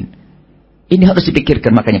orang lain. Ini harus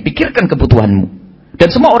dipikirkan, makanya pikirkan kebutuhanmu. Dan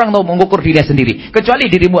semua orang tahu mengukur dirinya sendiri. Kecuali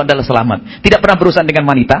dirimu adalah selamat. Tidak pernah berurusan dengan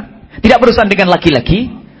wanita, tidak berurusan dengan laki-laki,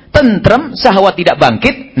 tentrem, syahwat tidak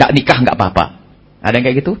bangkit, nggak nikah nggak apa-apa. Ada yang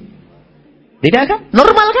kayak gitu? Tidak kan?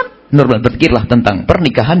 Normal kan? Normal. Berpikirlah tentang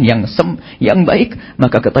pernikahan yang baik,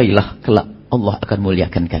 maka ketahuilah kelak Allah akan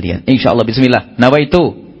muliakan kalian. Insyaallah. Bismillah.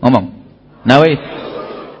 Nawaitu, ngomong. Nawaitu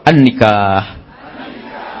an-nikah.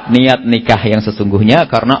 Niat nikah yang sesungguhnya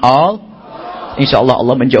karena insyaallah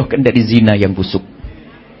Allah menjauhkan dari zina yang busuk.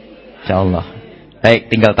 Insyaallah.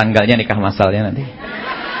 Baik, tinggal tanggalnya nikah masalnya nanti.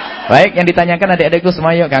 Baik, yang ditanyakan adik-adikku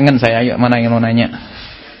semua, yuk kangen saya, yuk mana yang mau nanya?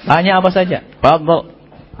 Tanya apa saja. Fadhol.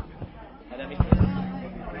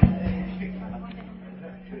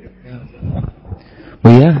 Oh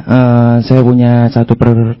ya, saya punya satu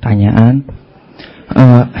pertanyaan.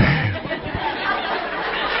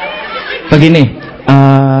 Begini,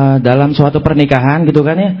 dalam suatu pernikahan gitu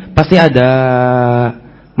kan ya, pasti ada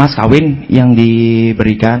mas kawin yang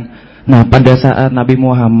diberikan. Nah, pada saat Nabi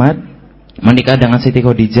Muhammad menikah dengan Siti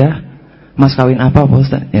Khadijah, mas kawin apa Pak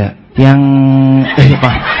Ustaz? Ya,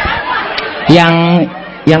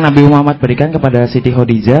 yang Nabi Muhammad berikan kepada Siti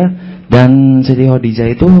Khadijah, dan Siti Khadijah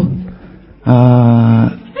itu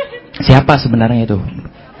siapa sebenarnya itu?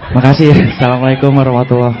 Makasih. Assalamualaikum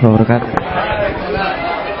warahmatullahi wabarakatuh.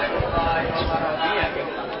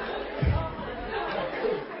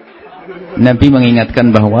 Nabi mengingatkan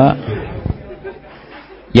bahwa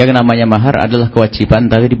yang namanya mahar adalah kewajiban,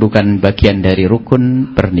 tapi bukan bagian dari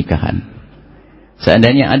rukun pernikahan.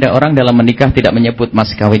 Seandainya ada orang dalam menikah tidak menyebut mas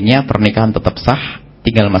kawinnya, pernikahan tetap sah.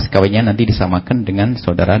 Tinggal mas kawinnya nanti disamakan dengan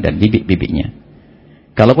saudara dan bibi-bibinya.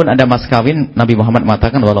 Kalaupun ada mas kawin, Nabi Muhammad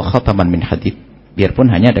mengatakan walau khataman min hadid,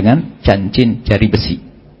 biarpun hanya dengan cincin jari besi.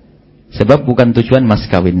 Sebab bukan tujuan mas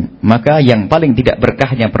kawin. Maka yang paling tidak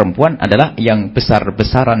berkahnya perempuan adalah yang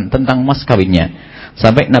besar-besaran tentang mas kawinnya.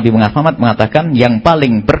 Sampai Nabi Muhammad mengatakan yang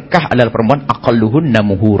paling berkah adalah perempuan aqalluhunna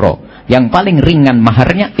muhuro. Yang paling ringan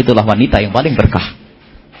maharnya itulah wanita yang paling berkah.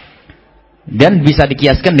 Dan bisa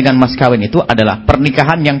dikiaskan dengan mas kawin itu adalah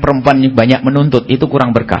pernikahan yang perempuan banyak menuntut, itu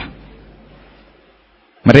kurang berkah.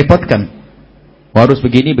 Merepotkan, harus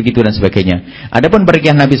begini, begitu dan sebagainya. Adapun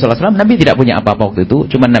pernikahan Nabi SAW, Nabi tidak punya apa-apa waktu itu,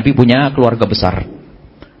 cuma Nabi punya keluarga besar.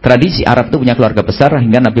 Tradisi Arab itu punya keluarga besar,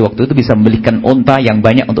 hingga Nabi waktu itu bisa membelikan unta yang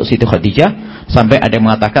banyak untuk Siti Khadijah, sampai ada yang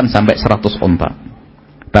mengatakan sampai 100 unta.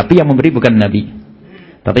 Tapi yang memberi bukan Nabi.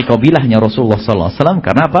 Tapi qabilahnya Rasulullah sallallahu alaihi wasallam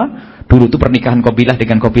karena apa? Dulu tuh pernikahan qabilah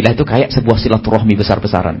dengan qabilah itu kayak sebuah silaturahmi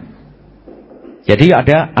besar-besaran. Jadi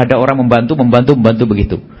ada orang membantu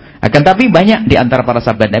begitu. Akan tapi banyak di antara para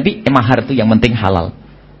sahabat Nabi mahar itu yang penting halal.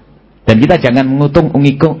 Dan kita jangan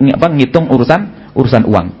ngitung urusan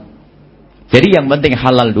uang. Jadi yang penting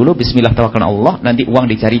halal dulu, bismillah tawakkalna Allah, nanti uang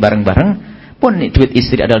dicari bareng-bareng. Pun duit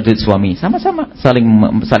istri adalah duit suami, sama-sama saling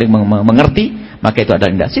mengerti, maka itu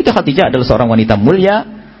adalah indah. Siti Khadijah adalah seorang wanita mulia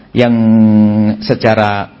yang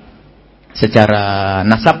secara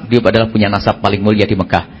nasab dia adalah punya nasab paling mulia di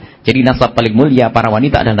Mekah. Jadi nasab paling mulia para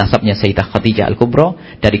wanita adalah nasabnya Sayyidah Khadijah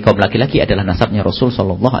Al-Kubra, dari kaum laki-laki adalah nasabnya Rasul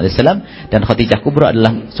sallallahu alaihi wasallam, dan Khadijah Kubra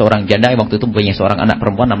adalah seorang janda yang waktu itu mempunyai seorang anak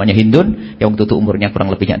perempuan namanya Hindun, yang waktu itu umurnya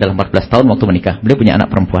kurang lebihnya adalah 14 tahun waktu menikah. Beliau punya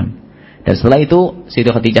anak perempuan. Dan setelah itu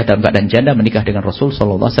Sayyidah Khadijah dalam keadaan janda menikah dengan Rasul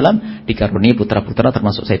sallallahu alaihi wasallam, dikaruniai putra-putra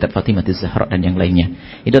termasuk Sayyidat Fatimah Az-Zahra dan yang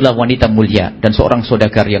lainnya. Itu adalah wanita mulia dan seorang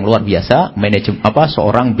saudagar yang luar biasa,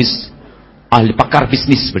 seorang ahli pakar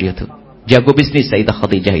bisnis beliau itu. Jago bisnis Sayyidah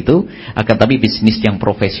Khadijah itu, akan tapi bisnis yang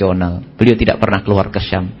profesional. Beliau tidak pernah keluar ke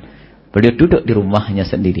Syam. Beliau duduk di rumahnya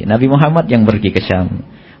sendiri. Nabi Muhammad yang pergi ke Syam.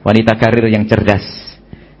 Wanita karir yang cerdas.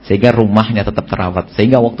 Sehingga rumahnya tetap terawat.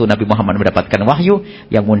 Sehingga waktu Nabi Muhammad mendapatkan wahyu,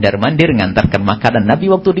 yang mundar-mandir mengantarkan makanan Nabi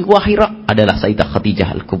waktu di Gua Hira adalah Sayyidah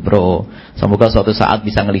Khadijah Al-Kubra. Semoga suatu saat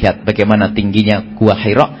bisa melihat bagaimana tingginya Gua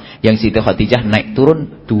Hira yang Sayyidah Khadijah naik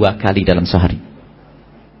turun 2 kali dalam sehari.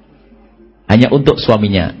 Hanya untuk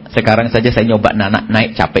suaminya. Sekarang saja saya nyoba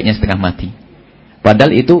naik capeknya setengah mati.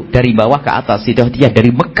 Padahal itu dari bawah ke atas. Sayyidah Khadijah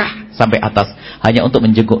dari Mekah sampai atas. Hanya untuk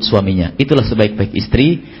menjenguk suaminya. Itulah sebaik-baik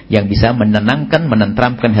istri yang bisa menenangkan,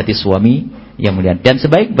 menenteramkan hati suami yang mulia. Dan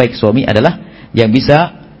sebaik-baik suami adalah yang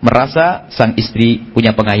bisa merasa sang istri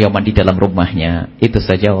punya pengayoman di dalam rumahnya. Itu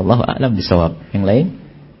saja. Wallahu a'lam bishawab. Yang lain?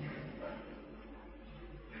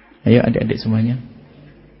 Ayo adik-adik semuanya.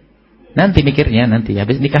 Nanti mikirnya, nanti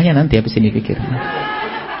habis nikahnya, nanti habis ini pikir.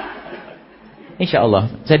 Insya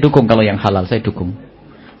Allah, saya dukung kalau yang halal, saya dukung.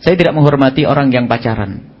 Saya tidak menghormati orang yang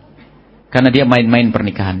pacaran, karena dia main-main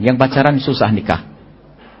pernikahan. Yang pacaran susah nikah.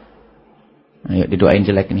 Ayo didoain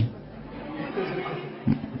jelek nih.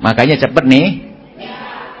 Makanya cepet nih.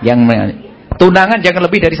 Yang tunangan jangan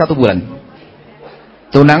lebih dari 1 bulan.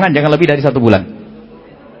 Tunangan jangan lebih dari 1 bulan.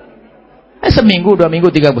 Seminggu, 2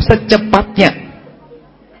 minggu, 3 bulan, secepatnya.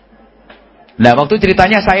 Nah, waktu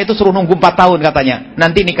ceritanya saya itu suruh nunggu 4 tahun katanya.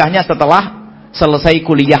 Nanti nikahnya setelah selesai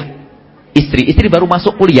kuliah. Istri baru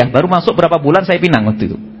masuk kuliah, baru masuk berapa bulan saya pinang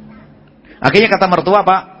waktu itu. Akhirnya kata mertua,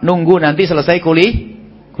 Pak, nunggu nanti selesai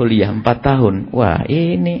kuliah 4 tahun. Wah,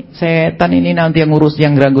 ini setan ini nanti yang ngurus,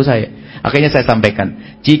 yang ganggu saya. Akhirnya saya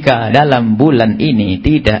sampaikan, jika dalam bulan ini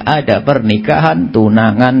tidak ada pernikahan,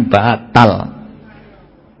 tunangan batal.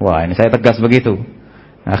 Wah, ini saya tegas begitu.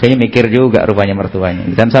 Akhirnya mikir juga rupanya mertuanya.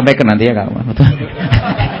 Dan sampaikan nanti ya kamu.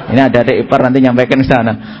 Ini ada adik ipar nanti nyampaikan ke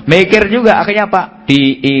sana. Mikir juga akhirnya Pak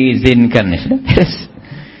diizinkan.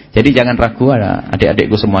 Jadi jangan ragu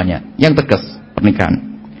adik-adikku semuanya. Yang tegas pernikahan.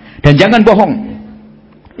 Dan jangan bohong.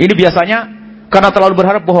 Ini biasanya karena terlalu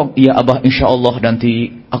berharap bohong. Iya Abah, insya Allah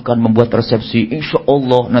nanti akan membuat resepsi. Insya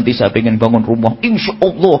Allah nanti saya pengen bangun rumah. Insya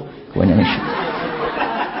Allah. Kebanyakan insya Allah.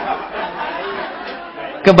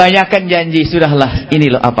 Kebanyakan janji, sudahlah,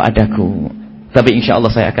 ini loh apa adaku. Tapi insya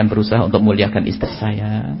Allah saya akan berusaha untuk muliakan istri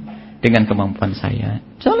saya dengan kemampuan saya.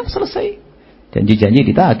 Jalan selesai. Janji-janji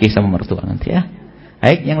ditagih sama mertua nanti ya.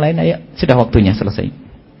 Baik, yang lain ayo. Sudah waktunya selesai.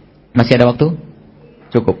 Masih ada waktu?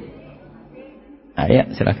 Cukup.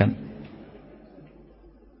 Ayo, silakan.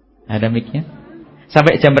 Ada mic-nya?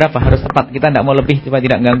 Sampai jam berapa? Harus tepat. Kita tidak mau lebih, supaya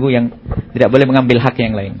tidak ganggu yang tidak boleh mengambil hak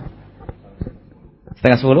yang lain.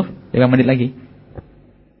 9:30, 5 menit lagi.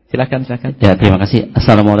 Silakan. Ya, terima kasih.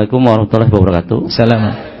 Assalamualaikum warahmatullahi wabarakatuh.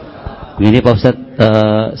 Assalamualaikum. Ini Pak Ustadz,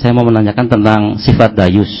 saya mau menanyakan tentang sifat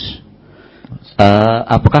dayus.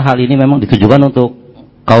 Apakah hal ini memang ditujukan untuk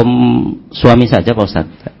kaum suami saja Pak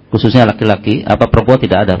Ustadz? Khususnya laki-laki, apa perempuan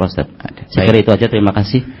tidak ada Pak Ustadz? Saya kira itu aja, terima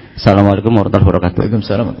kasih. Assalamualaikum warahmatullahi wabarakatuh.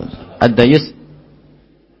 Waalaikumsalam. Ad-dayus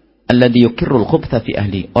alladhi yukirrul khubtha fi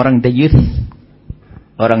ahli. Orang dayus,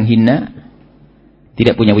 orang hina,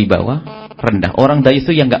 tidak punya wibawa, rendah. Orang dayus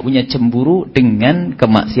itu yang nggak punya cemburu dengan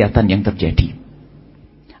kemaksiatan yang terjadi.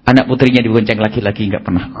 Anak putrinya dibonceng laki-laki nggak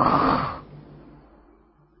pernah.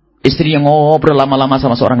 Istri yang ngobrol lama-lama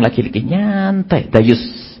sama seorang laki-laki, nyantai, dayus.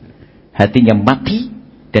 Hatinya mati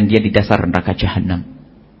dan dia di dasar neraka jahanam.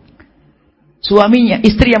 Suaminya,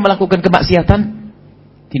 istri yang melakukan kemaksiatan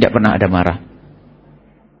tidak pernah ada marah.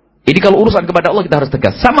 Ini kalau urusan kepada Allah kita harus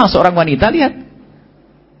tegas. Sama seorang wanita, lihat.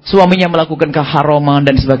 Suaminya melakukan keharaman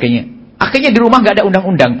dan sebagainya. Akhirnya di rumah nggak ada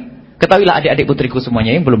undang-undang. Ketahuilah adik-adik putriku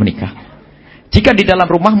semuanya yang belum menikah. Jika di dalam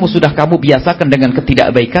rumahmu sudah kamu biasakan dengan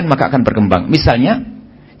ketidakbaikan, maka akan berkembang. Misalnya,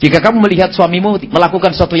 jika kamu melihat suamimu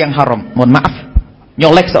melakukan sesuatu yang haram, mohon maaf,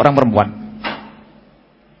 nyolek seorang perempuan.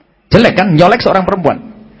 Jelek kan, nyolek seorang perempuan.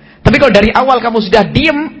 Tapi kalau dari awal kamu sudah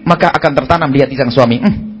diem, maka akan tertanam di hati sang suami,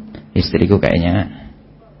 istriku kayaknya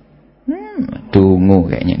dungu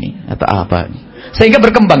kayaknya nih, atau apa. Sehingga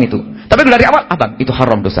berkembang itu. Tapi kalau dari awal, abang, itu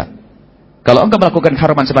haram dosa. Kalau engkau melakukan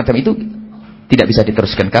haraman semacam itu, tidak bisa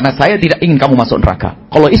diteruskan. Karena saya tidak ingin kamu masuk neraka.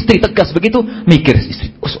 Kalau istri tegas begitu, mikir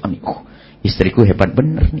istri, suami, istriku hebat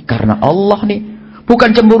bener nih. Karena Allah nih.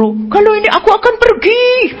 Bukan cemburu. Kalau ini aku akan pergi.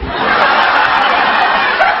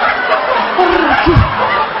 Pergi.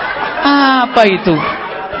 Apa itu?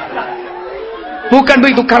 Bukan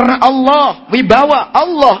begitu. Karena Allah. Wibawa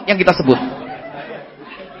Allah yang kita sebut.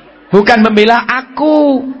 Bukan membela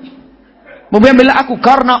aku. Membela aku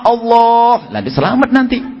karena Allah. Nanti selamat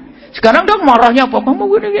nanti. Sekarang dong marahnya apa? Kamu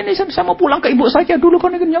gini-gini, saya mau pulang ke ibu saja dulu,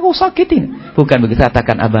 kan aku sakitin. Bukan begitu,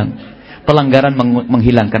 katakan abang. Pelanggaran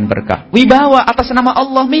menghilangkan berkah. Wibawa atas nama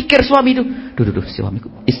Allah, mikir suami itu. Duh, suamiku,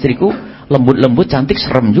 istriku lembut-lembut, cantik,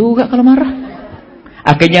 serem juga kalau marah.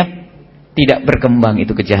 Akhirnya tidak berkembang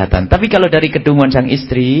itu kejahatan. Tapi kalau dari kedunguan sang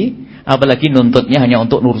istri, apalagi nuntutnya hanya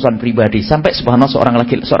untuk urusan pribadi, sampai subhanallah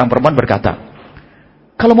seorang perempuan berkata,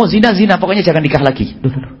 kalau mau zina, pokoknya jangan nikah lagi.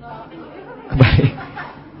 Duh. Baik.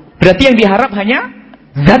 Berarti yang diharap hanya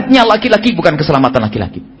zatnya laki-laki, bukan keselamatan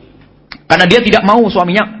laki-laki. Karena dia tidak mau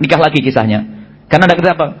suaminya nikah lagi kisahnya. Karena ada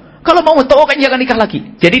kata apa? Kalau mau tahu kan jangan nikah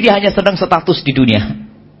lagi. Jadi dia hanya sedang status di dunia.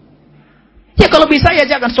 Ya kalau bisa ya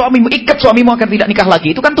jangan suamimu, ikat suamimu agar tidak nikah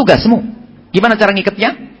lagi. Itu kan tugasmu. Gimana cara ngikatnya?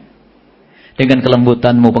 Dengan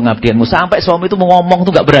kelembutanmu, pengabdianmu. Sampai suami itu mau ngomong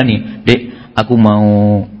tuh gak berani. Dek, aku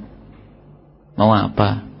mau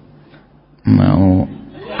apa?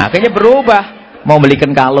 Akhirnya berubah. Mau belikan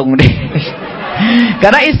kalung deh.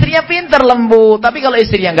 Karena istrinya pintar, lembut. Tapi kalau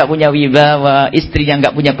istrinya nggak punya wibawa, istrinya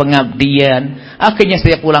nggak punya pengabdian, akhirnya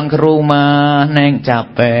setiap pulang ke rumah, neng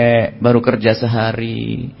capek, baru kerja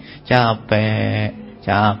sehari, capek.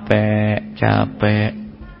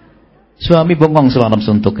 Suami bengong semalam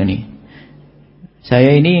suntuk ini.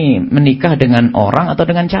 Saya ini menikah dengan orang atau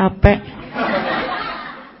dengan capek?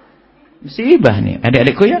 Musibah nih,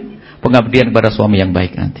 adik-adikku ya. Pengabdian kepada suami yang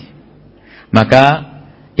baik nanti. Maka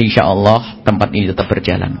insya Allah tempat ini tetap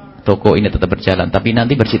berjalan, toko ini tetap berjalan. Tapi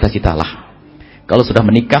nanti bercita-citalah, kalau sudah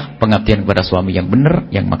menikah, pengabdian kepada suami yang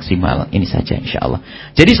benar, yang maksimal. Ini saja insya Allah.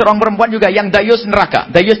 Jadi seorang perempuan juga yang dayus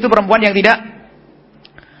neraka. Dayus itu perempuan yang tidak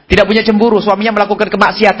punya cemburu. Suaminya melakukan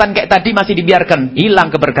kemaksiatan kayak tadi masih dibiarkan,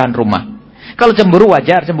 hilang keberkahan rumah. Kalau cemburu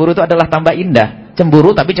wajar, cemburu itu adalah tambah indah.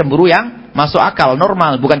 Cemburu tapi cemburu yang masuk akal,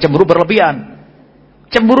 normal, bukan cemburu berlebihan.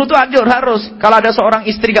 Cemburu itu harus. Kalau ada seorang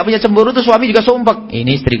istri gak punya cemburu, tuh suami juga sumpek.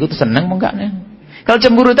 Ini istriku tuh seneng enggak nih. Kalau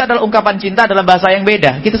cemburu itu adalah ungkapan cinta dalam bahasa yang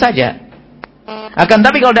beda, gitu saja. Akan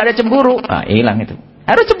tapi kalau tidak ada cemburu, hilang itu.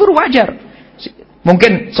 Harus cemburu wajar.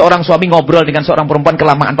 Mungkin seorang suami ngobrol dengan seorang perempuan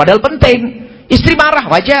kelamaan, padahal penting. Istri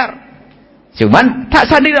marah, wajar. Cuman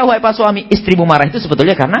tak sadar wahai pak suami, istrimu marah itu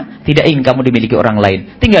sebetulnya karena tidak ingin kamu dimiliki orang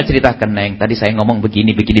lain. Tinggal ceritakan, neng, tadi saya ngomong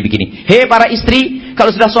begini. Hei para istri,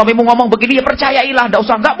 kalau sudah suamimu ngomong begini, ya percayailah,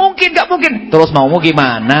 nggak mungkin. Terus maumu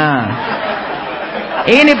gimana?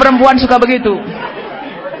 Ini perempuan suka begitu.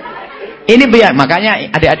 Ini biar,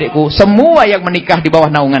 makanya adik-adikku, semua yang menikah di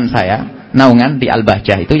bawah naungan saya, naungan di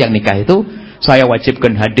Al-Bahjah itu, yang nikah itu, saya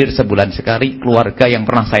wajibkan hadir sebulan sekali keluarga yang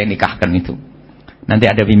pernah saya nikahkan itu. Nanti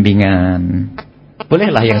ada bimbingan.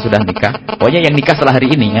 Bolehlah yang sudah nikah. Pokoknya yang nikah setelah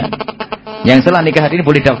hari ini ya. Yang setelah nikah hari ini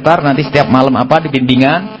boleh daftar. Nanti setiap malam di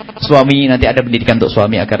bimbingan. Suami nanti ada pendidikan untuk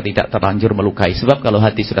suami agar tidak terlanjur melukai. Sebab kalau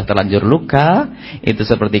hati sudah terlanjur luka, itu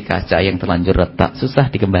seperti kaca yang terlanjur retak,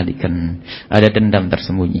 susah dikembalikan. Ada dendam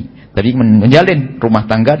tersembunyi. Tapi menjalin rumah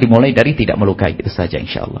tangga dimulai dari tidak melukai. Itu saja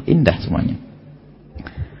insya Allah. Indah semuanya.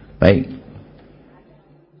 Baik.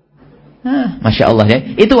 Masya Allah ya.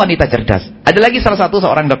 Itu wanita cerdas. Ada lagi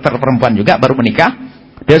seorang dokter perempuan juga baru menikah.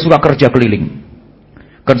 Dia suka kerja keliling.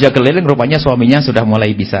 Kerja keliling rupanya suaminya sudah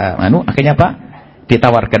mulai bisa akhirnya apa?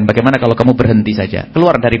 Ditawarkan, bagaimana kalau kamu berhenti saja,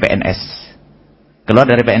 keluar dari PNS. Keluar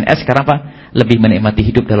dari PNS karena apa? Lebih menikmati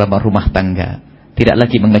hidup dalam rumah tangga. Tidak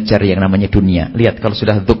lagi mengejar yang namanya dunia. Lihat kalau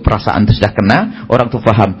sudah untuk perasaan itu sudah kena, orang tuh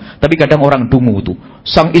paham. Tapi kadang orang dungu tuh.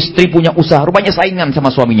 Sang istri punya usaha, rupanya saingan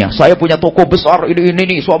sama suaminya. Saya punya toko besar,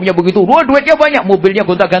 ini, suaminya begitu. Duitnya banyak, mobilnya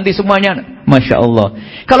gonta-ganti semuanya. Masya Allah.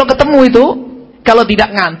 Kalau ketemu itu, kalau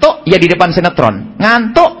tidak ngantuk, ya di depan sinetron.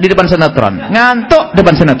 Ngantuk di depan sinetron. Ngantuk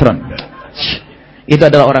depan sinetron. Itu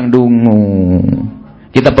adalah orang dungu.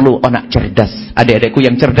 Kita perlu anak cerdas, adik-adikku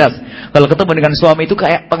yang cerdas. Kalau ketemu dengan suami itu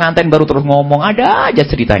kayak pengantin baru terus ngomong, ada aja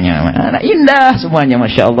ceritanya. Anak indah semuanya,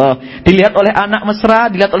 Masya Allah. Dilihat oleh anak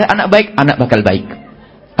mesra, dilihat oleh anak baik, anak bakal baik.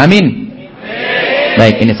 Amin.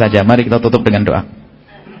 Baik, ini saja. Mari kita tutup dengan doa.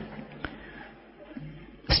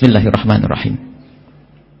 Bismillahirrahmanirrahim.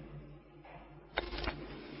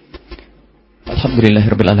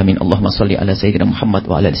 Alhamdulillahirabbil alamin. Allahumma shalli ala sayyidina Muhammad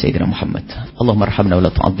wa ala ali sayyidina Muhammad. Allahumma arhamna wa la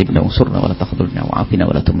tu'adzibna wansurna wa la takhdhulna wa afina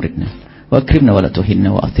wa la tumritna wa akrimna wa la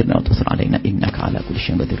tuhinna wa athirna wa tusir alaina innaka ala kulli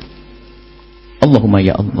syai'in qadir. Allahumma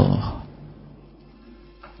ya Allah,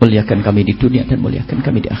 muliakan kami di dunia dan muliakan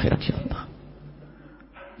kami di akhirat ya Allah.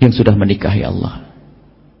 Yang sudah menikah ya Allah,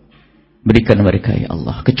 berikan mereka ya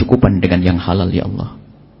Allah kecukupan dengan yang halal ya Allah,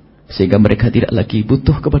 sehingga mereka tidak lagi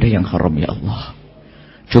butuh kepada yang haram ya Allah.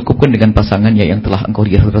 Cukupkan dengan pasangannya yang telah engkau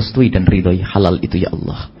restui dan ridhoi halal itu ya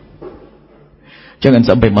Allah. Jangan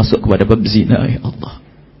sampai masuk kepada bab zina ya Allah.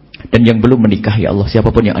 Dan yang belum menikah ya Allah,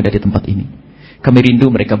 siapapun yang ada di tempat ini, kami rindu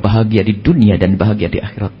mereka bahagia di dunia dan bahagia di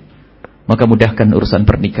akhirat. Maka mudahkan urusan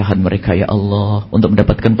pernikahan mereka ya Allah, untuk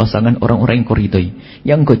mendapatkan pasangan orang-orang yang kau ridhoi,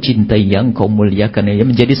 yang kau cintai, yang kau muliakan, yang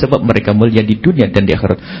menjadi sebab mereka mulia di dunia dan di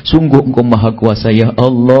akhirat. Sungguh engkau maha kuasa ya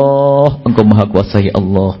Allah, engkau maha kuasa ya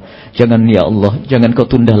Allah. Jangan ya Allah, jangan kau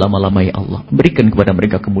tunda lama-lama ya Allah. Berikan kepada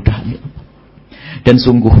mereka kemudahan ya Allah. Dan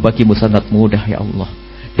sungguh bagimu sangat mudah ya Allah.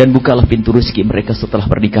 Dan bukalah pintu rezeki mereka setelah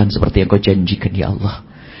pernikahan seperti yang kau janjikan ya Allah.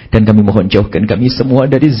 Dan kami mohon jauhkan kami semua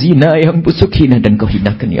dari zina yang busuk, hina dan kau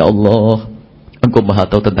hinakan ya Allah. Engkau maha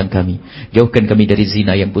tahu tentang kami. Jauhkan kami dari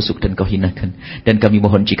zina yang busuk dan kau hinakan. Dan kami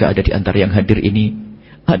mohon jika ada di antara yang hadir ini,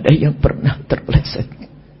 ada yang pernah terpeleset,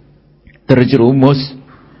 terjerumus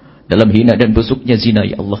dalam hina dan busuknya zina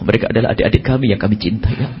ya Allah, mereka adalah adik-adik kami yang kami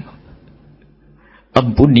cintai ya Allah.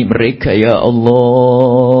 Ampuni mereka ya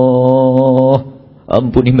Allah.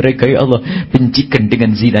 Ampuni mereka ya Allah. Bencikan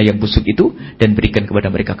dengan zina yang busuk itu, dan berikan kepada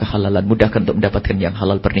mereka kehalalan. Mudahkan untuk mendapatkan yang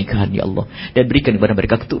halal pernikahan ya Allah. Dan berikan kepada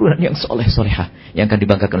mereka keturunan yang soleh-solehah, yang akan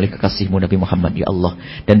dibanggakan oleh kekasihmu Nabi Muhammad ya Allah.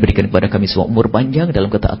 Dan berikan kepada kami semua umur panjang dalam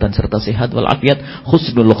ketaatan serta sehat walafiat,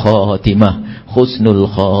 husnul khatimah, husnul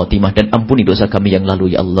khatimah. Dan ampuni dosa kami yang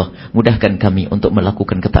lalu ya Allah. Mudahkan kami untuk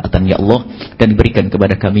melakukan ketaatan ya Allah. Dan berikan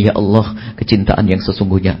kepada kami ya Allah kecintaan yang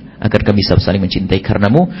sesungguhnya, agar kami saling mencintai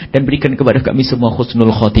karenamu. Dan berikan kepada kami semua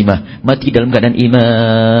husnul khatimah, mati dalam keadaan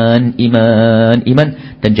iman.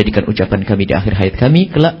 Dan jadikan ucapan kami di akhir hayat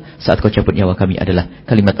kami kelak saat kau cabut nyawa kami adalah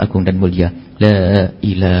kalimat agung dan mulia, la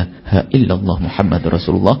ilaha illallah Muhammadur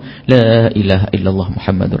Rasulullah, la ilaha illallah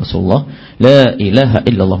Muhammadur Rasulullah, la ilaha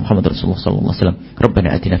illallah Muhammadur Rasulullah sallallahu alaihi wasallam.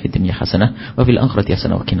 Rabbana atina fid dunya hasanah wa fil akhirati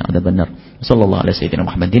hasanah wa qina adzabannar. Sallallahu ala sayyidina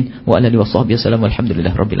Muhammadin wa ala alihi washabbihi wasallam.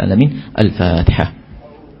 Walhamdulillahi rabbil alamin. Al-Fatihah.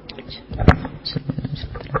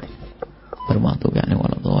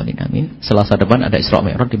 Amin. Selasa depan ada Isra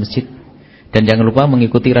Mi'raj di masjid. Dan jangan lupa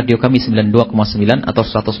mengikuti radio kami 92,9 atau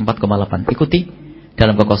 104,8. Ikuti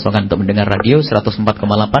dalam kekosongan untuk mendengar radio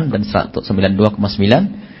 104,8 dan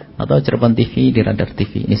 192,9 atau Cirebon TV di Radar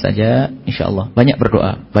TV. Ini saja insyaallah. Banyak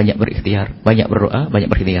berdoa, banyak berikhtiar, banyak berdoa,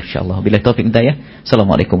 banyak berikhtiar insyaallah. Billahi taufik hidayah.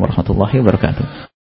 Assalamualaikum warahmatullahi wabarakatuh.